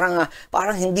 Hindi parang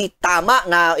hindi tama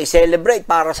na i-celebrate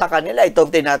para sa kanila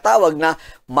itong tinatawag na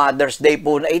Mother's Day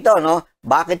po na ito, no?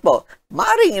 Bakit po?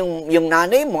 Maring yung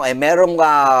nanay mo merong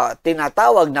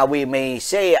tinatawag na we may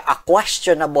say a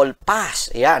questionable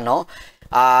past. Yan, no?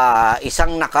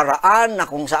 Isang nakaraan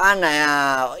na kung saan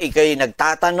ikay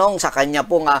nagtatanong sa kanya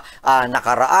pong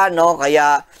nakaraan, no?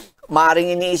 Kaya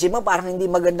maaaring iniisip mo, parang hindi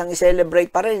magandang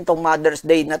i-celebrate pa rin itong Mother's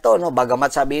Day na to, no?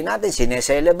 Bagamat sabihin natin,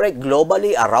 sineselebrate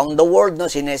globally, around the world, no?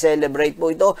 Sineselebrate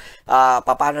po ito.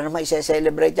 Paano naman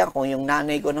i-celebrate yan? Kung yung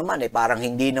nanay ko naman, parang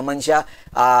hindi naman siya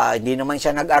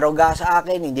nag-aruga sa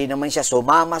akin, hindi naman siya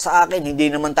sumama sa akin, hindi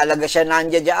naman talaga siya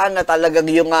nandiyan na talagang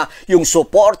yung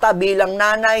suporta bilang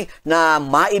nanay na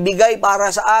maibigay para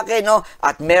sa akin, no?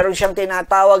 At meron siyang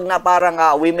tinatawag na parang,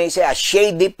 we may say, a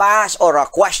shady past or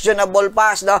a questionable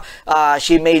past, no?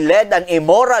 she may lead an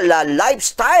immoral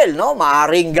lifestyle, no?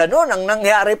 Maaring ganun ang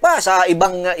nangyari pa sa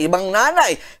ibang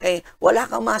nanay. Wala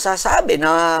kang masasabi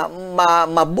na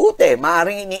mabuti.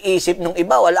 Maaring iniisip ng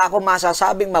iba, wala akong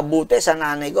masasabing mabuti sa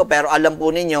nanay ko. Pero alam po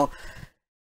ninyo,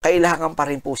 kailangan pa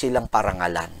rin po silang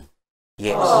parangalan.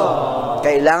 Yes.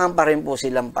 Kailangan pa rin po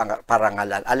silang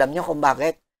parangalan. Alam nyo kung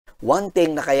bakit? One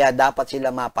thing na kaya dapat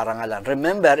sila maparangalan.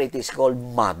 Remember, it is called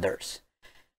mothers.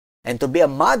 And to be a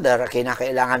mother,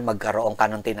 kinakailangan magkaroon ka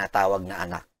ng tinatawag na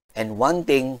anak. And one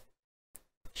thing,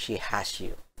 she has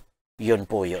you. Yun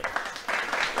po yun.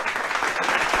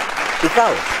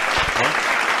 Ikaw,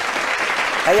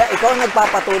 kaya ikaw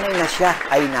nagpapatunay na siya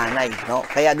ay nanay, no?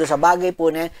 Kaya doon sa bagay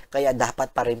po niya, kaya dapat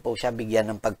pa rin po siya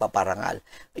bigyan ng pagpaparangal.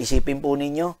 Isipin po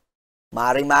ninyo,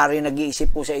 maring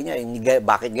nag-iisip po sa inyo,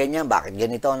 bakit ganyan, bakit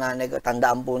ganito ang nanay ko?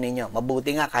 Tandaan po ninyo,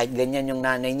 mabuti nga kahit ganyan yung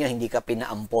nanay nyo, hindi ka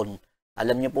pinaampon.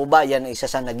 Alam niyo po ba, yan isa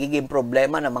sa nagiging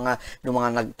problema ng mga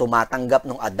tumatanggap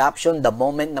ng adoption, the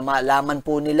moment na malaman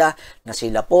po nila na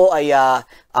sila po ay,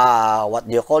 what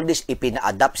do you call this,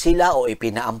 ipina-adopt sila o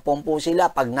ipinaampon po sila.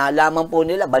 Pag nalaman po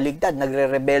nila, baligtad,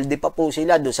 nagre-rebelde pa po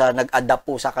sila doon sa nag-adopt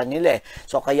po sa kanila.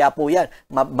 So kaya po yan,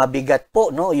 mabigat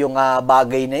po, no, yung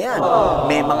bagay na yan.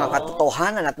 May mga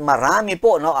katotohanan at marami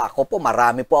po, no, ako po,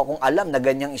 marami po akong alam na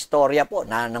ganyang istorya po,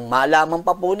 na nang malaman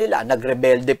pa po nila,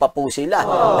 nagrebelde pa po sila.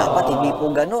 Dapat hindi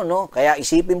po gano'n, no? Kaya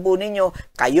isipin po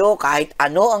ninyo, kayo, kahit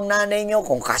ano ang nanay nyo,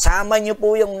 kung kasama nyo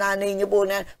po yung nanay nyo po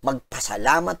na yan,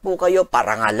 magpasalamat po kayo,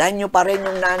 parangalan nyo pa rin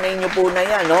yung nanay nyo po na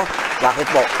yan, no? Bakit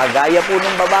po? Kagaya po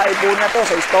ng babae po na to,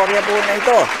 sa istorya po na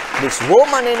ito. This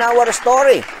woman in our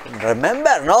story,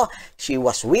 remember, no? She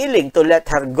was willing to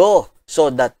let her go so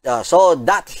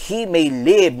that he may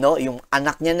live, no? Yung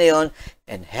anak niya na yon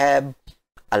and have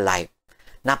a life.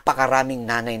 Napakaraming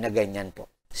nanay na ganyan po.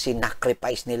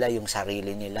 Sinacrifice nila yung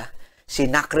sarili nila.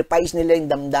 Sinacrifice nila yung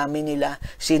damdamin nila.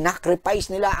 Sinacrifice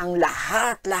nila ang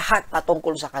lahat-lahat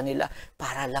patungkol sa kanila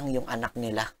para lang yung anak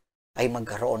nila ay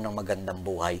magkaroon ng magandang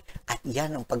buhay. At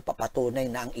yan ang pagpapatunay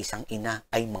na ang isang ina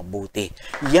ay mabuti.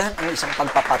 Yan ang isang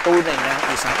pagpapatunay na ang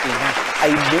isang ina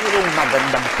ay mayroong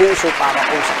magandang puso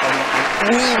para po sa kanyang anak.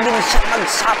 Willing siya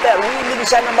mag-suffer, willing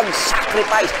siya na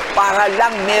mag-sacrifice para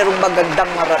lang mayroong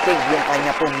magandang marating yung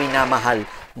kanya pong minamahal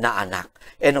na anak.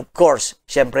 And of course,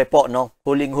 syempre po, no,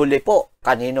 huling-huli po,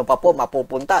 kanino pa po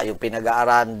mapupunta yung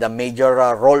pinag-aaral, the major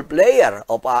role player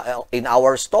of, in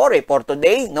our story for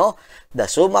today, no? The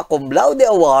Summa Cum Laude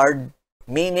Award,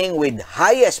 meaning with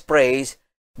highest praise,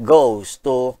 goes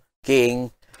to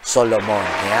King Solomon.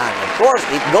 Yan. Of course,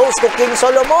 it goes to King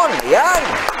Solomon. Yan.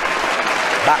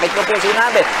 Bakit ko po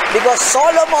sinabi? Because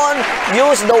Solomon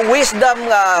used the wisdom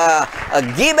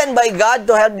given by God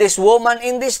to help this woman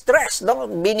in distress. No?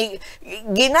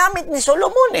 Ginamit ni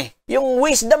Solomon yung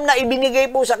wisdom na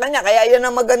ibinigay po sa kanya. Kaya yan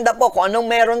ang maganda po. Kung anong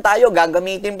meron tayo,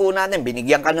 gagamitin po natin.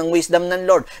 Binigyan ka ng wisdom ng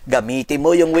Lord, gamitin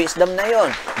mo yung wisdom na yon.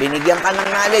 Binigyan ka ng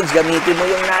knowledge, gamitin mo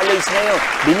yung knowledge na yon.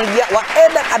 Binigyan,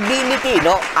 whatever ability,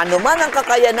 no? Ano man ang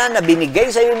kakayanan na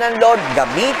binigay sa iyo ng Lord,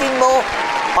 gamitin mo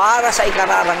para sa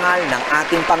ikararangal ng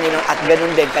ating Panginoon. At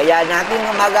ganun din, kaya natin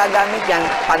magagamit yan,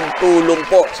 pantulong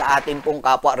po sa ating pong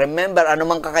kapwa. Remember,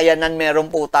 anumang kakayanan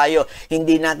meron po tayo,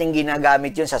 hindi natin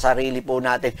ginagamit yun sa sarili po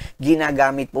natin,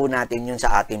 ginagamit po natin yun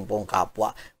sa ating pong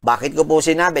kapwa. Bakit ko po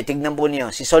sinabi? Tignan po niyo,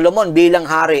 si Solomon bilang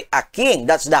hari, a king,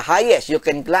 that's the highest you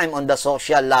can climb on the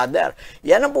social ladder.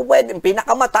 Yan ang po pwede,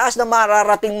 pinakamataas na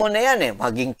mararating mo na yan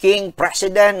maging king,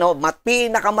 president, no?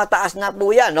 Pinakamataas na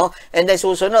po yan, no? And then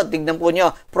susunod, tignan po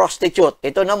niyo, prostitute.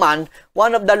 Ito naman,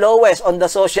 one of the lowest on the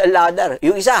social ladder.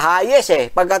 Yung isa, highest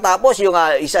Pagkatapos, yung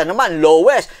isa naman,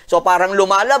 lowest. So, parang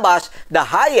lumalabas, the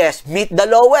highest meet the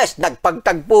lowest.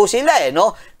 Nagpagtagpo sila,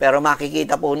 no? Pero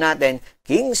makikita po natin,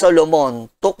 King Solomon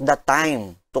took the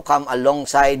time to come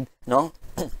alongside, no,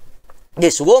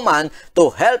 this woman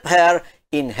to help her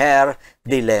in her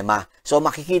dilemma. So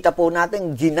makikita po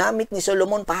natin, ginamit ni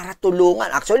Solomon para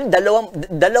tulungan. Actually,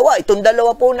 itong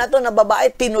dalawa po na to na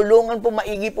babae, tinulungan po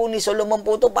maigi po ni Solomon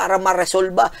po to para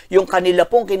maresolba yung kanila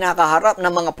pong kinakaharap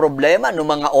na mga problema no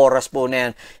mga oras po na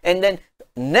yan. And then,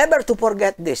 never to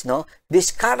forget this, no?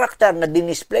 This character na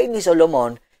dinisplay ni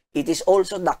Solomon, it is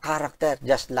also the character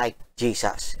just like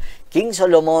Jesus. King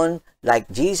Solomon, like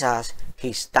Jesus,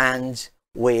 he stands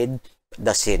with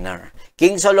the sinner.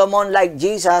 King Solomon, like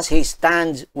Jesus, he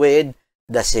stands with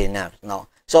the sinner. No?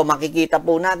 So makikita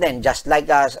po natin, just like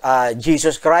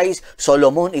Jesus Christ,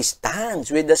 Solomon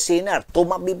stands with the sinner.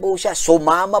 Tumabi po siya,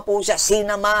 sumama po siya,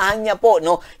 sinamahan niya po,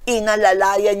 no?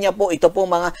 Inalalayan niya po ito po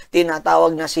mga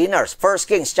tinatawag na sinners.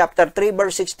 1 Kings chapter 3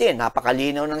 verse 16,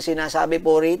 napakalinaw ng sinasabi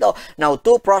po rito. Now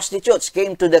 2 prostitutes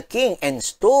came to the king and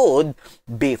stood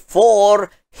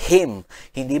before Him.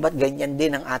 Hindi ba't ganyan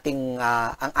din ang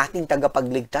ating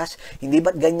tagapagligtas? Hindi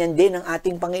ba't ganyan din ang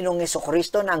ating Panginoong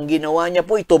Jesucristo na ang ginawa niya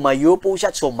po, tumayo po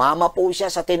siya at sumama po siya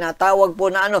sa tinatawag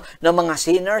po na ng mga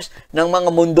sinners, ng mga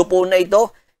mundo po na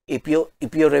ito? If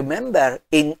you remember,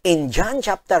 in John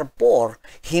chapter 4,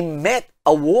 He met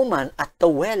a woman at the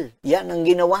well. Yan ang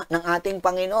ginawa ng ating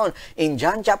Panginoon. In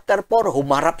John chapter 4,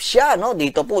 humarap siya,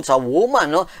 dito po sa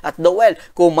woman, at the well.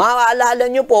 Kung maaalala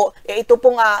nyo po, ito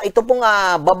pong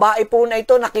babae po na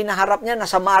ito na kinaharap niya, na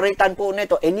Samaritan po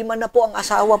nito, 5 na po ang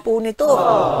asawa po nito.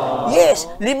 Yes,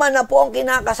 5 na po ang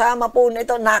kinakasama po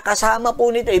nito, nakasama po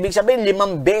nito. Ibig sabihin,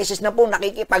 5 beses na po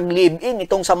nakikipag-live-in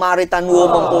itong Samaritan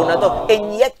woman po na to.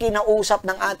 And yet, kinausap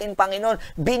ng ating Panginoon,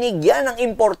 binigyan ng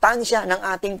importansya ng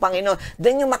ating Panginoon.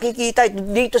 Then yung makikita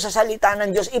dito sa salita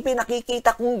ng Diyos,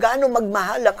 ipinakikita kung gaano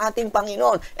magmahal ang ating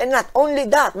Panginoon. And not only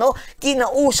that,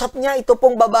 kinausap niya ito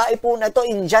pong babae po na ito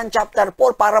in John chapter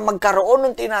 4 para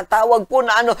magkaroon ng tinatawag po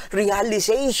na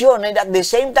realization, and at the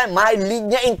same time,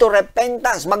 ma-lead niya into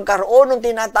repentance, magkaroon ng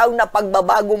tinatawag na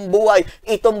pagbabagong buhay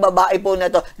itong babae po na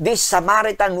ito, this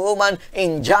Samaritan woman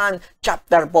in John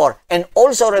chapter 4. And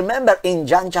also remember, in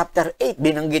John chapter 8,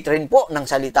 binanggit rin po ng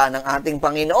salita ng ating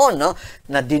Panginoon,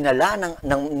 na dinala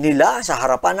nila sa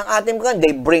harapan ng ating Panginoon.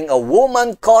 They bring a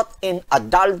woman caught in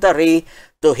adultery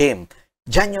to Him.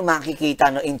 Diyan yung makikita,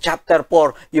 in chapter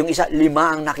 4, yung isa, 5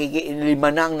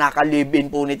 na ang nakalibin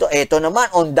po nito. Ito naman,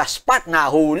 on the spot,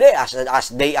 nahuli as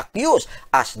they accuse.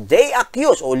 As they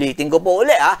accuse. Ulitin ko po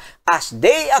uli, as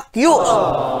they accuse.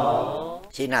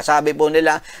 Sinasabi po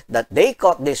nila that they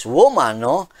caught this woman,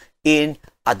 in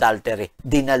adultery.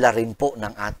 Dinala rin po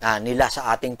nila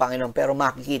sa ating Panginoon. Pero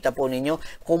makikita po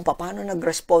ninyo kung paano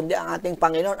nagresponde ang ating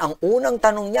Panginoon. Ang unang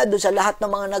tanong niya doon sa lahat ng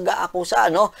mga nag-aakusa,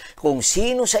 kung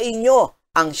sino sa inyo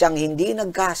ang siyang hindi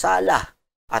nagkasala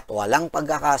at walang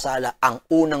pagkakasala ang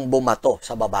unang bumato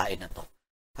sa babae na to.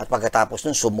 At pagkatapos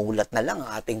nun, sumulat na lang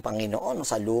ang ating Panginoon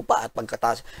sa lupa. At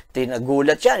pagkatapos,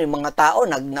 tinagulat siya, yung mga tao,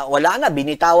 wala na,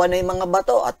 binitawan na yung mga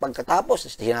bato. At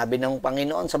pagkatapos, sinabi ng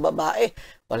Panginoon sa babae,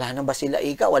 wala na ba sila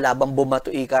ika? Wala bang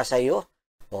bumato ika sa iyo?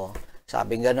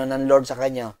 Sabi gano'n ng Lord sa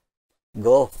kanya,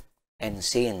 go and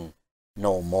sin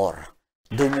no more.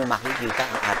 Doon yung makikita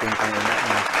ang ating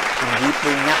Panginoon. Hindi po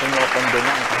niya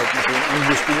kinokondena ang kahit na sino. Ang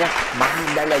gusto niya,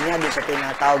 makadala niya doon sa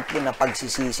tinatawag po na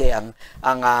pagsisisi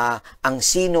ang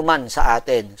sino man sa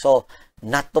atin. So,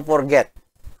 not to forget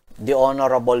the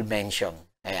honorable mention.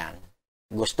 Ayan.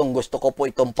 Gustong-gusto ko po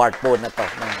itong part po na to,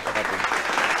 mga kapatid.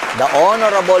 The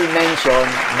honorable mention,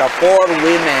 the 4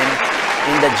 women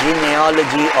in the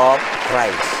genealogy of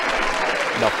Christ.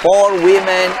 The 4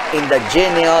 women in the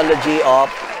genealogy of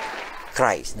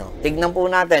Christ. Tignan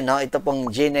po natin, ito pong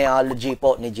genealogy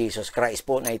po ni Jesus Christ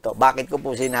po na ito. Bakit ko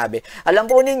po sinabi? Alam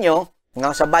po ninyo,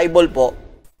 sa Bible po,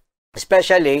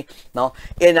 especially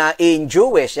in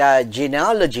Jewish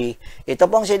genealogy, ito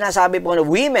pong sinasabi po na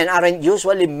women aren't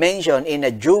usually mentioned in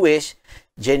a Jewish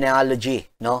genealogy.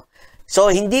 So,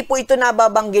 hindi po ito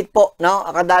nababanggit po,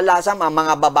 kadalasan ang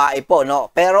mga babae po,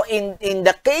 Pero in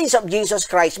the case of Jesus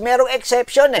Christ, merong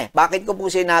exception Bakit ko po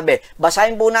sinabi?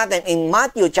 Basahin po natin in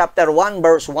Matthew chapter 1,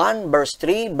 verse 1, verse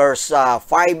 3, verse 5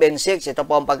 and 6. Ito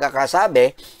po ang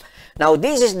pagkakasabi. Now,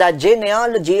 this is the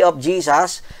genealogy of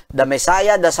Jesus, the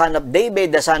Messiah, the son of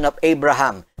David, the son of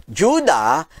Abraham.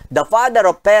 Judah, the father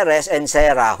of Perez and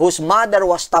Sarah, whose mother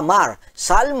was Tamar.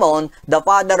 Salmon, the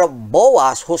father of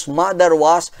Boaz, whose mother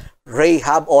was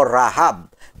Rahab or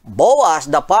Rahab. Boaz,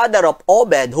 the father of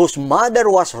Obed, whose mother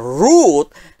was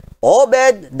Ruth.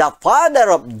 Obed, the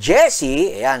father of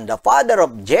Jesse, the father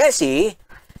of Jesse.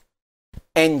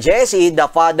 And Jesse, the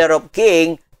father of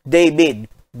King David.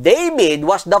 David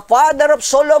was the father of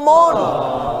Solomon,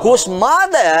 whose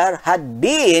mother had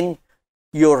been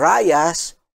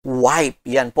Uriah's wife.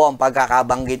 Yan po ang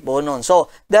pagkakabanggit po nun.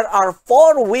 So, there are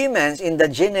 4 women in the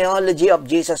genealogy of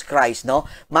Jesus Christ,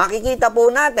 Makikita po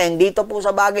natin, dito po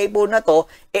sa bagay po na to,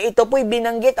 ito po'y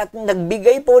binanggit at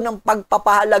nagbigay po ng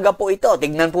pagpapahalaga po ito.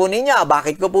 Tignan po ninyo,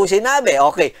 bakit ko po sinabi?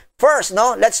 Okay, first,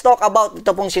 let's talk about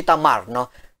ito pong si Tamar,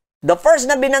 The first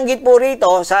na binanggit po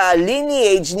rito sa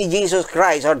lineage ni Jesus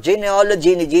Christ or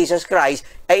genealogy ni Jesus Christ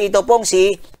ay ito pong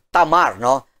si Tamar,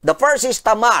 The first is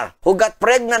Tamar, who got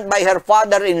pregnant by her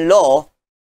father-in-law,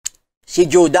 si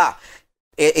Judah.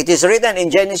 It is written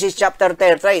in Genesis chapter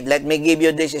 38. Let me give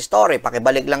you this story.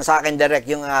 Pakibalik lang sa akin direct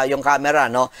yung camera,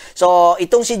 So,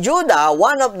 itong si Judah,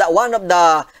 one of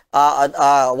the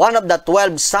one of the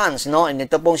 12 sons, no? And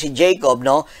ito pong si Jacob,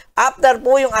 no? After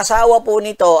po yung asawa po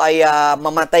nito ay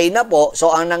mamatay na po.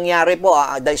 So ang nangyari po,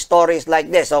 the story is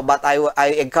like this. So but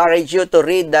I encourage you to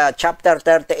read chapter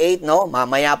 38, no?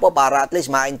 Mamaya po para at least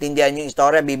maintindihan yung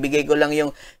istorya. Bibigay ko lang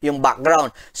yung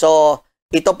background. So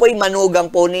ito po'y manugang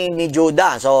po ni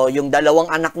Judah. So, yung dalawang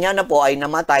anak niya na po ay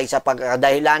namatay sa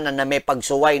pagkadahilanan na may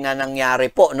pagsuway na nangyari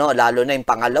po, no? Lalo na yung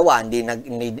pangalawa,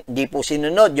 hindi po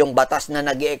sinunod yung batas na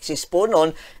nag-i-exist po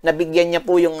noon, nabigyan niya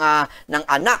po yung ng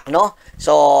anak, no?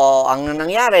 So, ang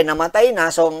nangyari, namatay na.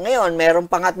 So, ngayon,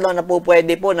 merong pangatlo na po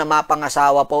pwede po na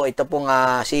mapangasawa po. Ito pong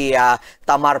si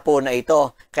Tamar po na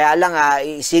ito. Kaya lang,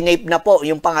 sinape na po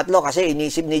yung pangatlo kasi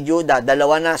inisip ni Judah,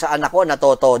 dalawa na sa anak ko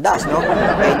natotodas, no?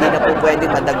 Kaya hindi na po pwede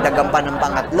madagdagan pa ng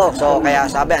pangatlo. So, kaya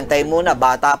sabi, antay muna,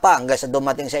 bata pa, hanggang sa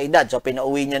dumating sa edad. So,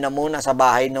 pinauwi niya na muna sa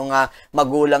bahay ng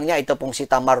magulang niya. Ito pong si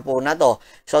Tamar po na to.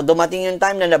 So, dumating yung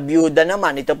time na nabiyuda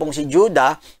naman. Ito pong si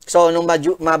Judah. So, nung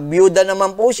mabiyuda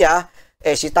naman po siya,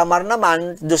 si Tamar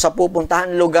naman, doon sa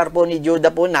pupuntahan lugar po ni Judah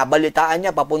po, nabalitaan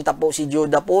niya, papunta po si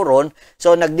Judah po ron.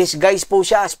 So, nag-disguise po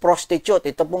siya as prostitute.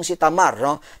 Ito pong si Tamar,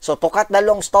 no? So, to cut the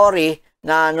long story,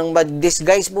 na nung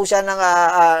mag-disguise po siya ng,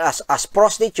 as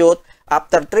prostitute,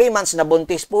 after 3 months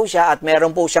nabuntis po siya at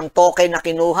meron po siyang token na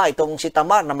kinuha itong si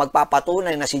Tamar na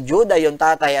magpapatunay na si Judah yung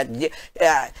tatay at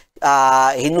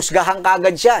hinusgahan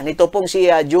kagad siya nito pong si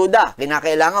Judah.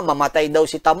 Kinakailangan mamatay daw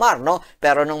si Tamar, no?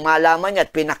 Pero nung malaman niya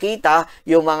at pinakita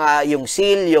yung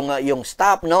seal, yung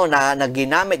staff, no, na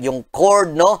ginamit, yung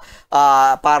cord, no,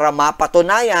 para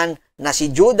mapatunayan na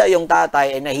si Judah yung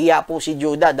tatay, nahiya po si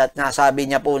Judah at nasabi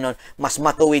niya po noon, mas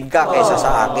matuwid ka kaysa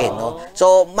sa akin, no?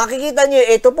 So, makikita niyo,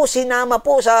 ito po sinama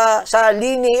po sa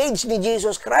lineage ni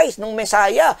Jesus Christ, nung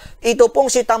Messiah. Ito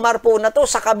pong si Tamar po na to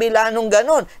sa kabila nung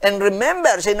ganon. And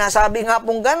remember, sinasabi nga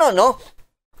pong ganon, no?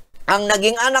 Ang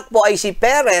naging anak po ay si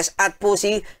Perez at po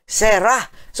si Serah.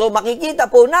 So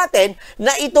makikita po natin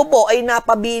na ito po ay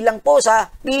napabilang po sa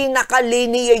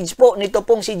pinaka-lineage po nito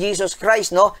pong si Jesus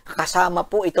Christ, no? Kasama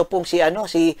po ito pong si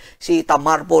si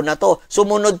Tamar po na to.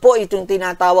 Sumunod po itong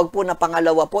tinatawag po na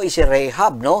pangalawa po is si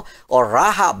Rahab, no? Or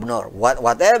Rahab, no?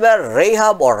 Whatever,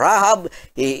 Rahab or Rahab,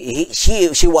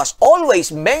 she was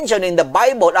always mentioned in the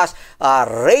Bible as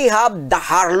Rahab the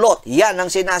harlot. Yan ang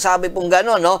sinasabi pong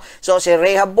gano'n, no? So si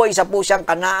Rahab po, isa po siyang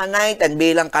Canaanite, and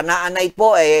bilang Canaanite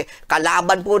po,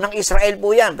 kalaban po ng Israel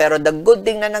po yan. Pero the good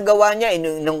thing na nagawa niya,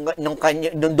 nung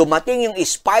dumating yung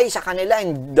spy sa kanila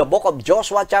in the book of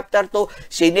Joshua chapter 2,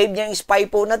 sinave niya yung spy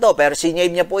po na to. Pero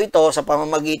sinave niya po ito sa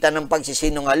pamamagitan ng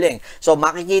pagsisinungaling. So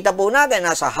makikita po natin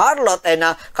na sa harlot ay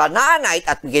na Canaanite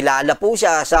at kilala po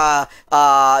siya sa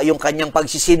yung kanyang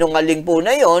pagsisinungaling po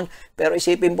na yon. Pero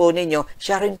isipin po ninyo,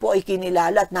 siya rin po ay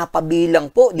kinilala at napabilang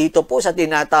po dito po sa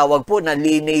tinatawag po na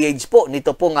lineage po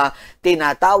nito po nga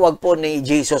tinatawag po ni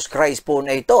Jesus Christ po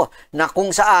na ito, na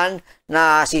kung saan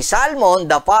na si Salmon,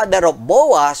 the father of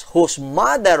Boaz, whose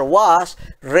mother was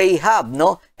Rahab,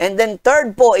 no? And then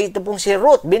third po, ito pong si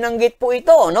Ruth. Binanggit po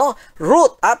ito, no?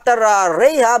 Ruth, after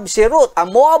Rahab, si Ruth, a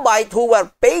Moabite who were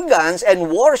pagans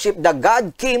and worship the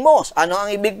god Chemos. Ano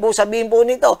ang ibig po sabihin po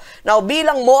nito? Now,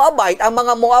 bilang Moabite, ang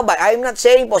mga Moabite, I'm not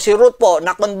saying po, si Ruth po,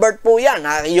 na-convert po yan.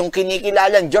 Yung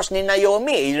kinikilalang Diyos ni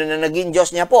Naomi, yun na naging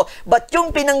Diyos niya po. But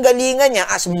yung pinanggalingan niya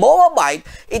as Moabite,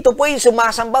 ito po yung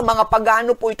sumasamba, mga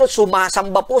pagano po ito,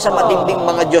 sumasamba po sa matinding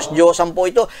mga Diyos-Diyosan po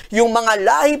ito. Yung mga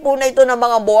lahi po na ito ng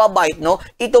mga Moabite, no?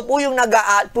 Ito po yung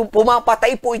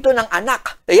pumapatay po ito ng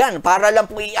anak. Ayan, para lang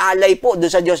po ialay po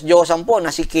doon sa Diyos-Diyosan po na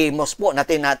si Chemos po na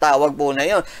tinatawag po na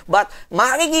yon. But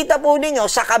makikita po ninyo,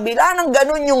 sa kabila ng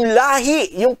ganun yung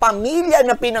lahi, yung pamilya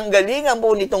na pinanggalingan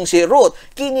po nitong si Ruth,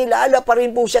 kinilala pa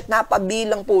rin po siya at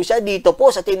napabilang po siya dito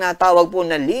po sa tinatawag po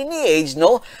na lineage,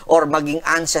 no? Or maging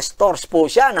ancestors po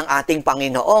siya ng ating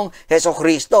Panginoong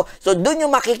Hesukristo. So doon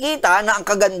yung makikita na ang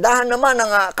kagandahan naman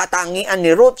ng katangian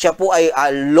ni Ruth, siya po ay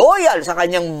loyal sa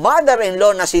kanyang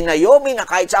mother-in-law na si Naomi, na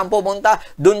kahit saan pumunta,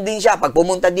 doon din siya. Pag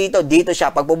pumunta dito, dito siya.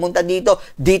 Pag pumunta dito,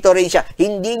 dito rin siya.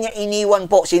 Hindi niya iniwan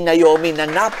po si Naomi na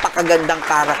napakagandang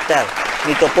karakter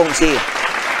nito pong si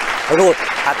Ruth.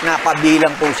 At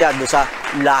napabilang po siya doon sa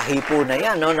lahi po na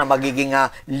yan, no, na magiging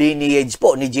lineage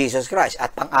po ni Jesus Christ.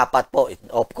 At pang-apat po,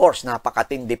 of course,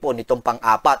 napakatindi po nitong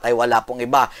pang-apat ay wala pong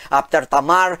iba. After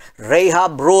Tamar,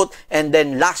 Rahab, Ruth, and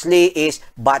then lastly is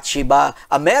Bathsheba,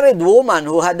 a married woman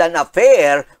who had an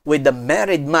affair with the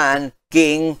married man,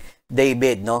 King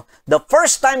David, no? The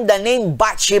first time the name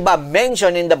Bathsheba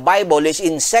mentioned in the Bible is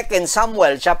in 2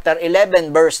 Samuel chapter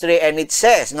 11 verse 3, and it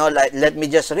says, no, let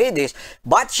me just read this.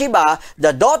 Bathsheba,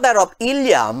 the daughter of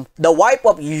Eliam, the wife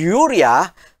of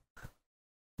Uriah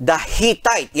the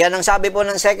Hittite. Yan ang sabi po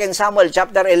ng 2 Samuel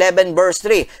chapter 11 verse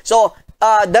 3. So,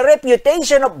 the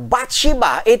reputation of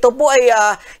Bathsheba, ito po ay,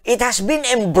 it has been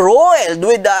embroiled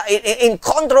with, in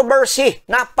controversy.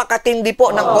 Napakatindi po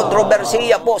ng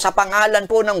kontrobersiya po sa pangalan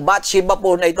po ng Bathsheba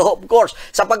po na ito, of course.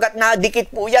 Sapagkat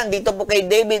nadikit po yan dito po kay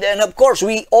David. And of course,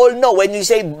 we all know when we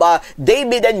say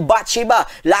David and Bathsheba,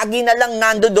 lagi na lang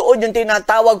nandoon yung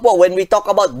tinatawag po. When we talk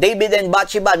about David and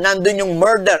Bathsheba, nandun yung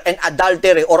murder and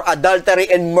adultery or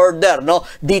adultery and murder, no?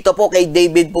 Dito po kay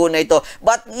David po na ito.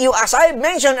 But as I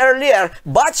mentioned earlier,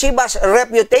 Bathsheba's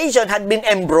reputation had been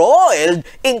embroiled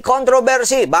in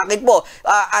controversy. Bakit po?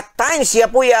 At times, siya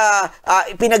po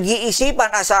pinag-iisipan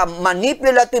as a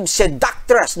manipulative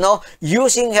seductress, no?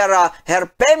 Using her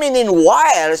feminine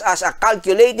wiles as a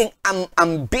calculating,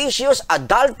 ambitious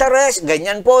adulteress,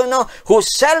 ganyan po, no? Who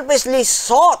selfishly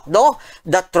sought, no?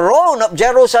 The throne of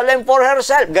Jerusalem for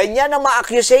herself. Ganyan ang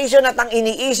ma-accusation at ang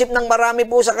iniisip ng marami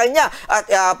po sa kanya. At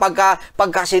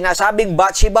pagka sinasabing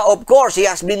Bathsheba, of course, he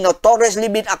has been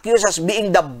notoriously been accused as being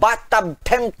the bathtub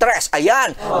temptress.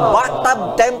 Ayan,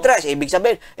 bathtub temptress. Ibig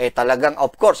sabihin, talagang,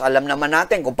 of course, alam naman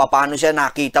natin kung paano siya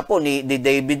nakita po ni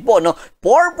David po, no?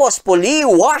 Purposefully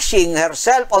washing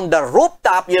herself on the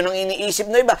rooftop, yun ang iniisip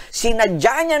ng iba.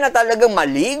 Sinadya niya na talagang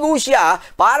maligo siya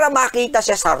para makita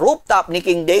siya sa rooftop ni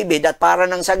King David at para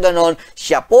nang sa ganon,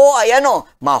 siya po ay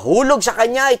mahulog sa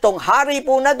kanya itong hari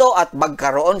po na do at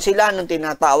magkaroon sila ng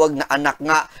tinatawag na anak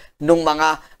nga nung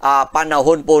mga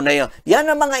panahon po na yun. Yan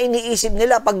ang mga iniisip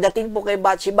nila pagdating po kay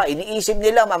Bathsheba. Iniisip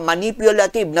nila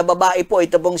manipulative na babae po.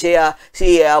 Ito pong si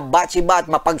Bathsheba at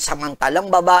mapagsamantalang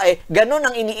babae. Ganon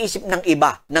ang iniisip ng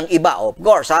iba. Of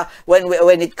course,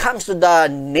 when it comes to the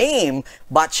name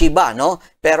Bathsheba, no?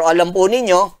 Pero alam po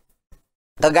ninyo,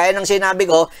 kagaya ng sinabi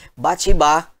ko,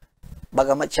 Bathsheba,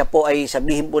 bagamat siya po ay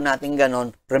sabihin po natin ganon,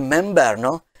 remember,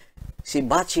 no? Si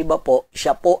Bathsheba po,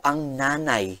 siya po ang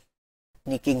nanay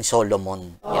ni King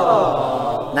Solomon.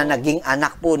 Yan. Na naging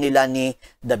anak po nila ni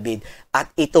David.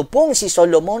 At ito pong si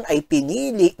Solomon ay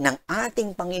pinili ng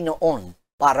ating Panginoon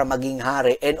para maging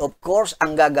hari. And of course,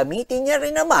 ang gagamitin niya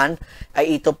rin naman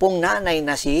ay ito pong nanay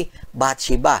na si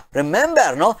Bathsheba.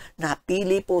 Remember, no?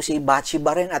 Napili po si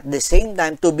Bathsheba rin at the same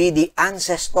time to be the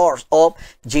ancestors of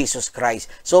Jesus Christ.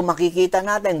 So makikita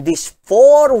natin these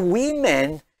 4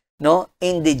 women, no,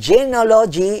 in the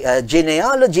genealogy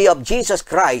of Jesus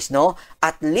Christ, no,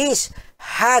 at least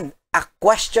had a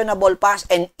questionable past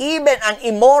and even an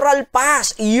immoral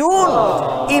past. Yun,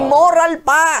 immoral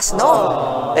past,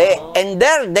 no? And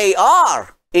there they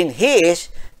are in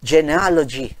his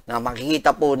genealogy. Na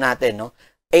makikita po natin, no?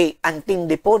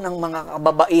 Antindi po ng mga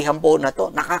kababaihan po na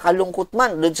to. Nakakalungkot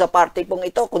man doon sa party pong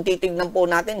ito. Kung titignan po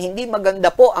natin, hindi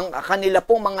maganda po ang kanila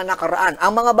pong mga nakaraan.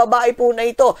 Ang mga babae po na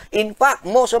ito, in fact,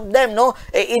 most of them, no,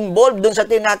 involved doon sa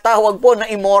tinatawag po na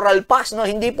immoral past, no.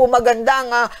 Hindi po maganda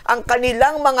ang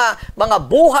kanilang mga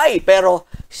buhay,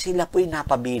 pero sila po'y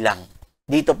napabilang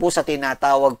dito po sa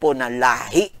tinatawag po na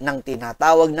lahi ng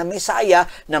tinatawag na Mesaya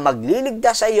na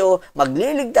magliligtas sa iyo,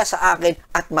 magliligtas sa akin,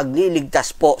 at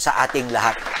magliligtas po sa ating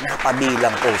lahat.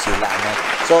 Napabilang po sila. No?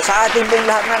 So sa ating pong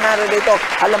lahat na narito,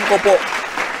 alam ko po,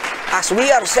 as we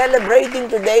are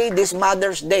celebrating today, this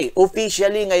Mother's Day,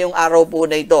 officially ngayong araw po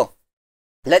na ito,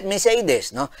 let me say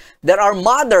this, no? There are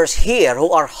mothers here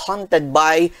who are haunted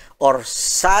by or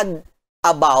sad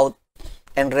about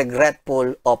and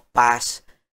regretful of past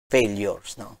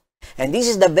failures, no? And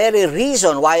this is the very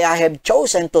reason why I have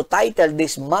chosen to title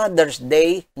this Mother's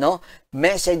Day, no,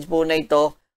 message po na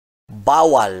ito,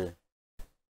 Bawal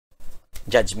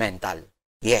Judgmental.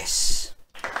 Yes.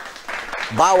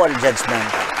 Bawal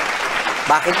Judgmental.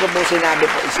 Bakit ko po sinabi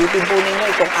po? Isipin po ninyo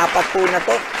itong 4 po na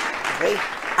to. Okay?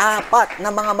 4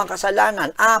 na mga makasalanan,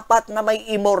 4 na may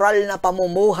immoral na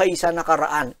pamumuhay sa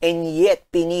nakaraan, and yet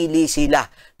pinili sila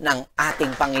ng ating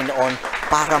Panginoon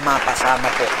para mapasama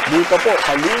po dito po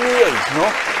sa lineage, no?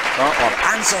 Or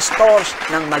ancestors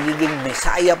ng magiging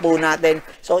Messiah po natin.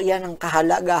 So yan ang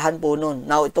kahalagahan po nun.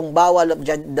 Now itong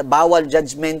bawal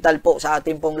judgmental po sa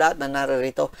ating pong lahat na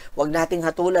naririto. Huwag nating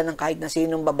hatulan ng kahit na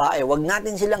sinong babae. Huwag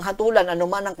natin silang hatulan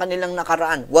anuman ang kanilang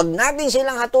nakaraan. Huwag natin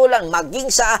silang hatulan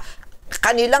maging sa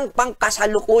kanilang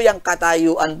pangkasalukuyang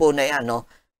katayuan po na yan,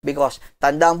 no? Because,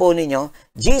 tandaan po ninyo,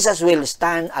 Jesus will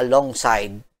stand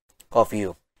alongside of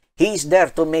you. He is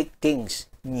there to make things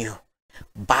new.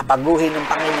 Babaguhin ng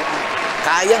Panginoon.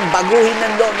 Kayang baguhin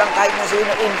ng Lord ng kahit na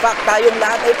sino. In fact, tayong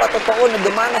lahat ay patotoo na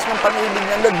dumanas ng pag-ibig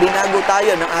ng Lord. Binago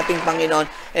tayo ng ating Panginoon.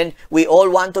 And we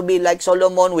all want to be like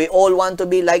Solomon. We all want to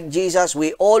be like Jesus.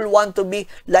 We all want to be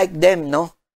like them,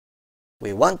 no?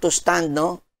 We want to stand,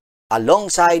 no,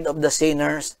 alongside of the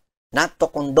sinners, not to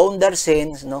condone their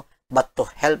sins, no, but to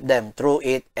help them through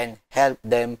it and help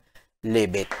them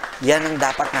live it. Yan ang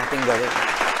dapat natin gawin.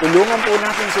 Tulungan po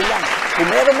natin sila. Kung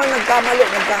meron man nagkamali,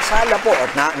 nagkasala po,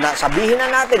 at sabihin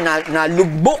na natin na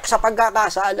nalugbok sa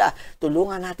pagkakasala,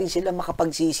 tulungan natin sila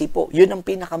makapagsisi po. Yun ang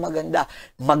pinakamaganda.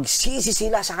 Magsisi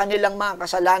sila sa kanilang mga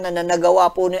kasalanan na nagawa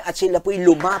po niya at sila po'y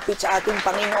lumapit sa ating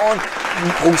Panginoon.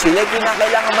 Kung sila'y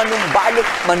kinakailangan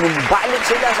manumbalik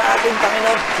sila sa ating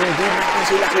Panginoon, hindi natin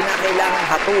sila kinakailangan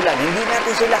hatulan. Hindi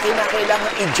natin sila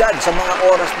kinakailangan i-judge sa mga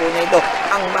oras po na ito.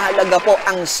 Ang mahalaga po,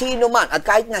 ang sino man, at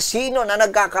kahit na sino na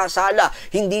nagkakasala,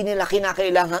 hindi nila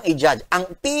kinakailangang i-judge.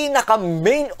 Ang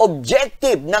pinaka-main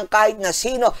objective ng kahit na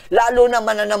sino, lalo na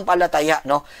mananampalataya,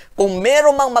 no? Kung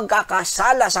meron mang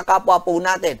magkakasala sa kapwa po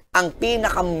natin, ang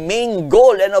pinaka-main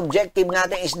goal and objective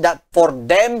natin is that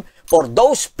for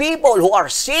those people who are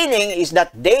sinning is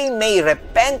that they may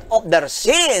repent of their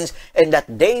sins and that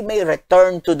they may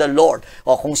return to the Lord.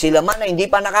 O kung sila man na hindi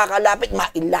pa nakakalapit,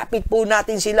 mailapit po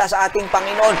natin sila sa ating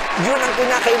Panginoon. Yun ang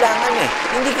kinakailangan eh.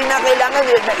 Hindi kinakailangan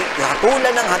na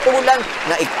hatulan ng hatulan,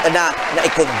 na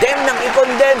i-condemn ng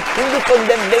i-condemn. Hindi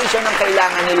condemnation ang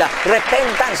kailangan nila.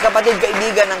 Repentance, kapatid,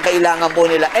 kaibigan, ang kailangan po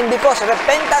nila. And because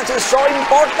repentance is so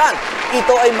important,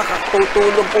 ito ay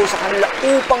makatutulong po sa kanila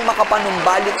upang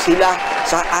makapanumbalik sila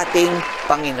sa ating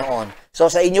Panginoon. So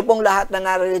sa inyo pong lahat na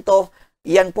narito,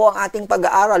 yan po ang ating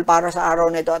pag-aaral para sa araw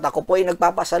na ito. At ako po ay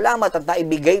nagpapasalamat at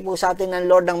naibigay po sa atin ng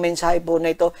Lord ng mensahe po na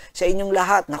ito sa inyong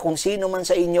lahat, na kung sino man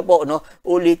sa inyo po, no,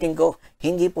 ulitin ko,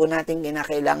 hindi po natin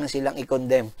kinakailangan silang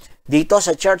i-condemn. Dito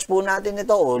sa church po natin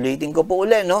ito, ulitin ko po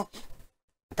uli, no,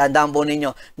 tandaan po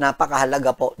ninyo,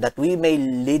 napakahalaga po that we may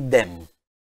lead them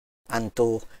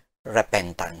unto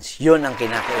repentance. Yun ang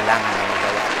kinakailangan na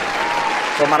magawa.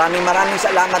 So maraming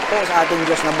salamat po sa ating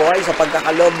Diyos na buhay sa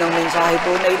pagkakaloob ng mensahe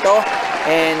po na ito.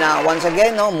 And once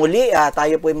again, no, muli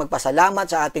tayo po ay magpasalamat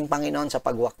sa ating Panginoon sa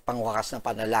pangwakas na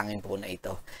panalangin po na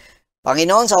ito.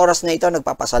 Panginoon, sa oras na ito,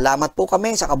 nagpapasalamat po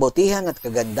kami sa kabutihan at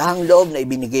kagandahang loob na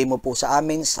ibinigay mo po sa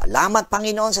amin. Salamat,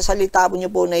 Panginoon, sa salita mo niyo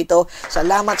po na ito.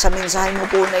 Salamat sa mensahe mo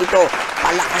po na ito.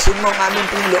 Palakasin mo ang aming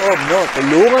pong loob, no?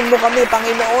 Tulungan mo kami,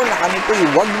 Panginoon, na kami po'y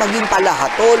huwag maging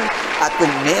palahatol. At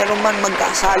kung meron man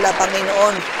magkasala,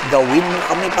 Panginoon, gawin mo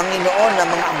kami, Panginoon, na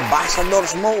mga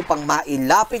ambassadors mo upang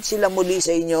mailapit sila muli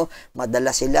sa inyo,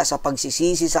 madala sila sa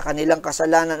pagsisisi sa kanilang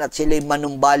kasalanan at sila'y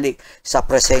manumbalik sa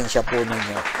presensya po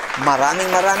ninyo.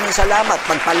 Maraming salamat.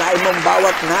 Pagpalain mo ang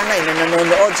bawat nanay na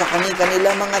nanonood sa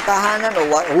kanilang mga tahanan o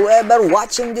whoever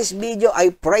watching this video, I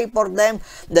pray for them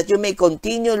that you may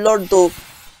continue, Lord, to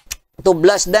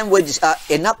bless them with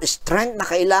enough strength na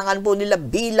kailangan po nila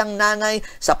bilang nanay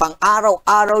sa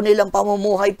pang-araw-araw nilang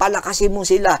pamumuhay. Palakasin mo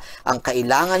sila. Ang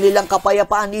kailangan nilang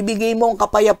kapayapaan, ibigay mo ang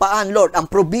kapayapaan, Lord. Ang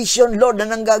provision, Lord, na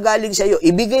nanggagaling sa iyo,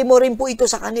 ibigay mo rin po ito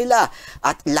sa kanila.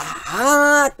 At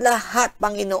lahat,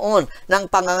 Panginoon, ng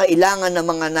pangangailangan ng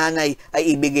mga nanay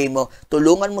ay ibigay mo.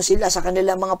 Tulungan mo sila sa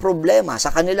kanilang mga problema, sa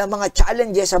kanilang mga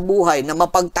challenges sa buhay, na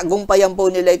mapagtagumpayan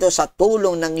po nila ito sa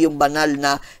tulong ng iyong banal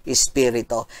na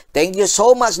Espiritu. Thank you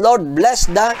so much, Lord. Bless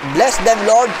them,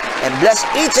 Lord, and bless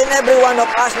each and every one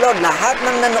of us, Lord. Lahat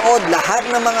ng nanood, lahat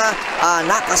ng mga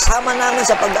nakasama namin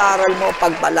sa pag-aaral mo,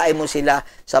 pagpalain mo sila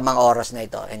sa mga oras na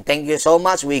ito. And thank you so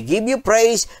much. We give you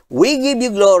praise. We give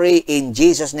you glory. In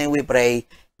Jesus' name we pray.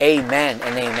 Amen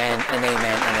and amen and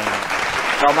amen and amen.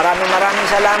 So maraming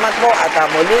salamat po. At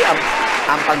muli,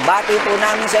 ang pagbati po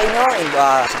namin sa inyo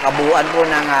sa kabuuan po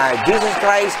ng Jesus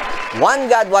Christ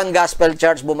One God, One Gospel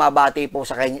Church, bumabati po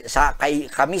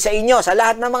kami sa inyo, sa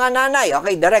lahat ng mga nanay.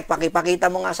 Okay, direct,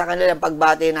 pakipakita mo nga sa kanila ang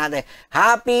pagbati natin.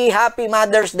 Happy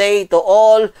Mother's Day to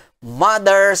all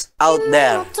mothers out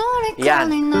there.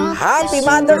 Yan. Happy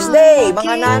Mother's Day,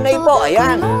 mga nanay po.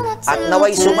 Ayan. At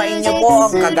naway sumain niyo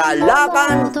po ang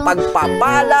kagalakan,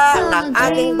 pagpapala ng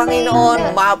ating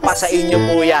Panginoon. Mapa sa inyo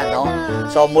po yan, no?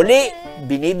 So muli,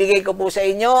 binibigay ko po sa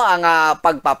inyo ang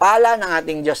pagpapala ng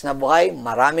ating Diyos na buhay.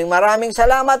 Maraming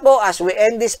salamat po as we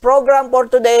end this program for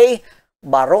today.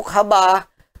 Baruch haba,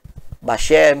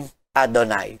 Bashem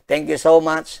Adonai. Thank you so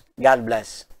much. God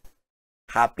bless.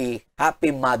 Happy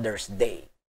Mother's Day.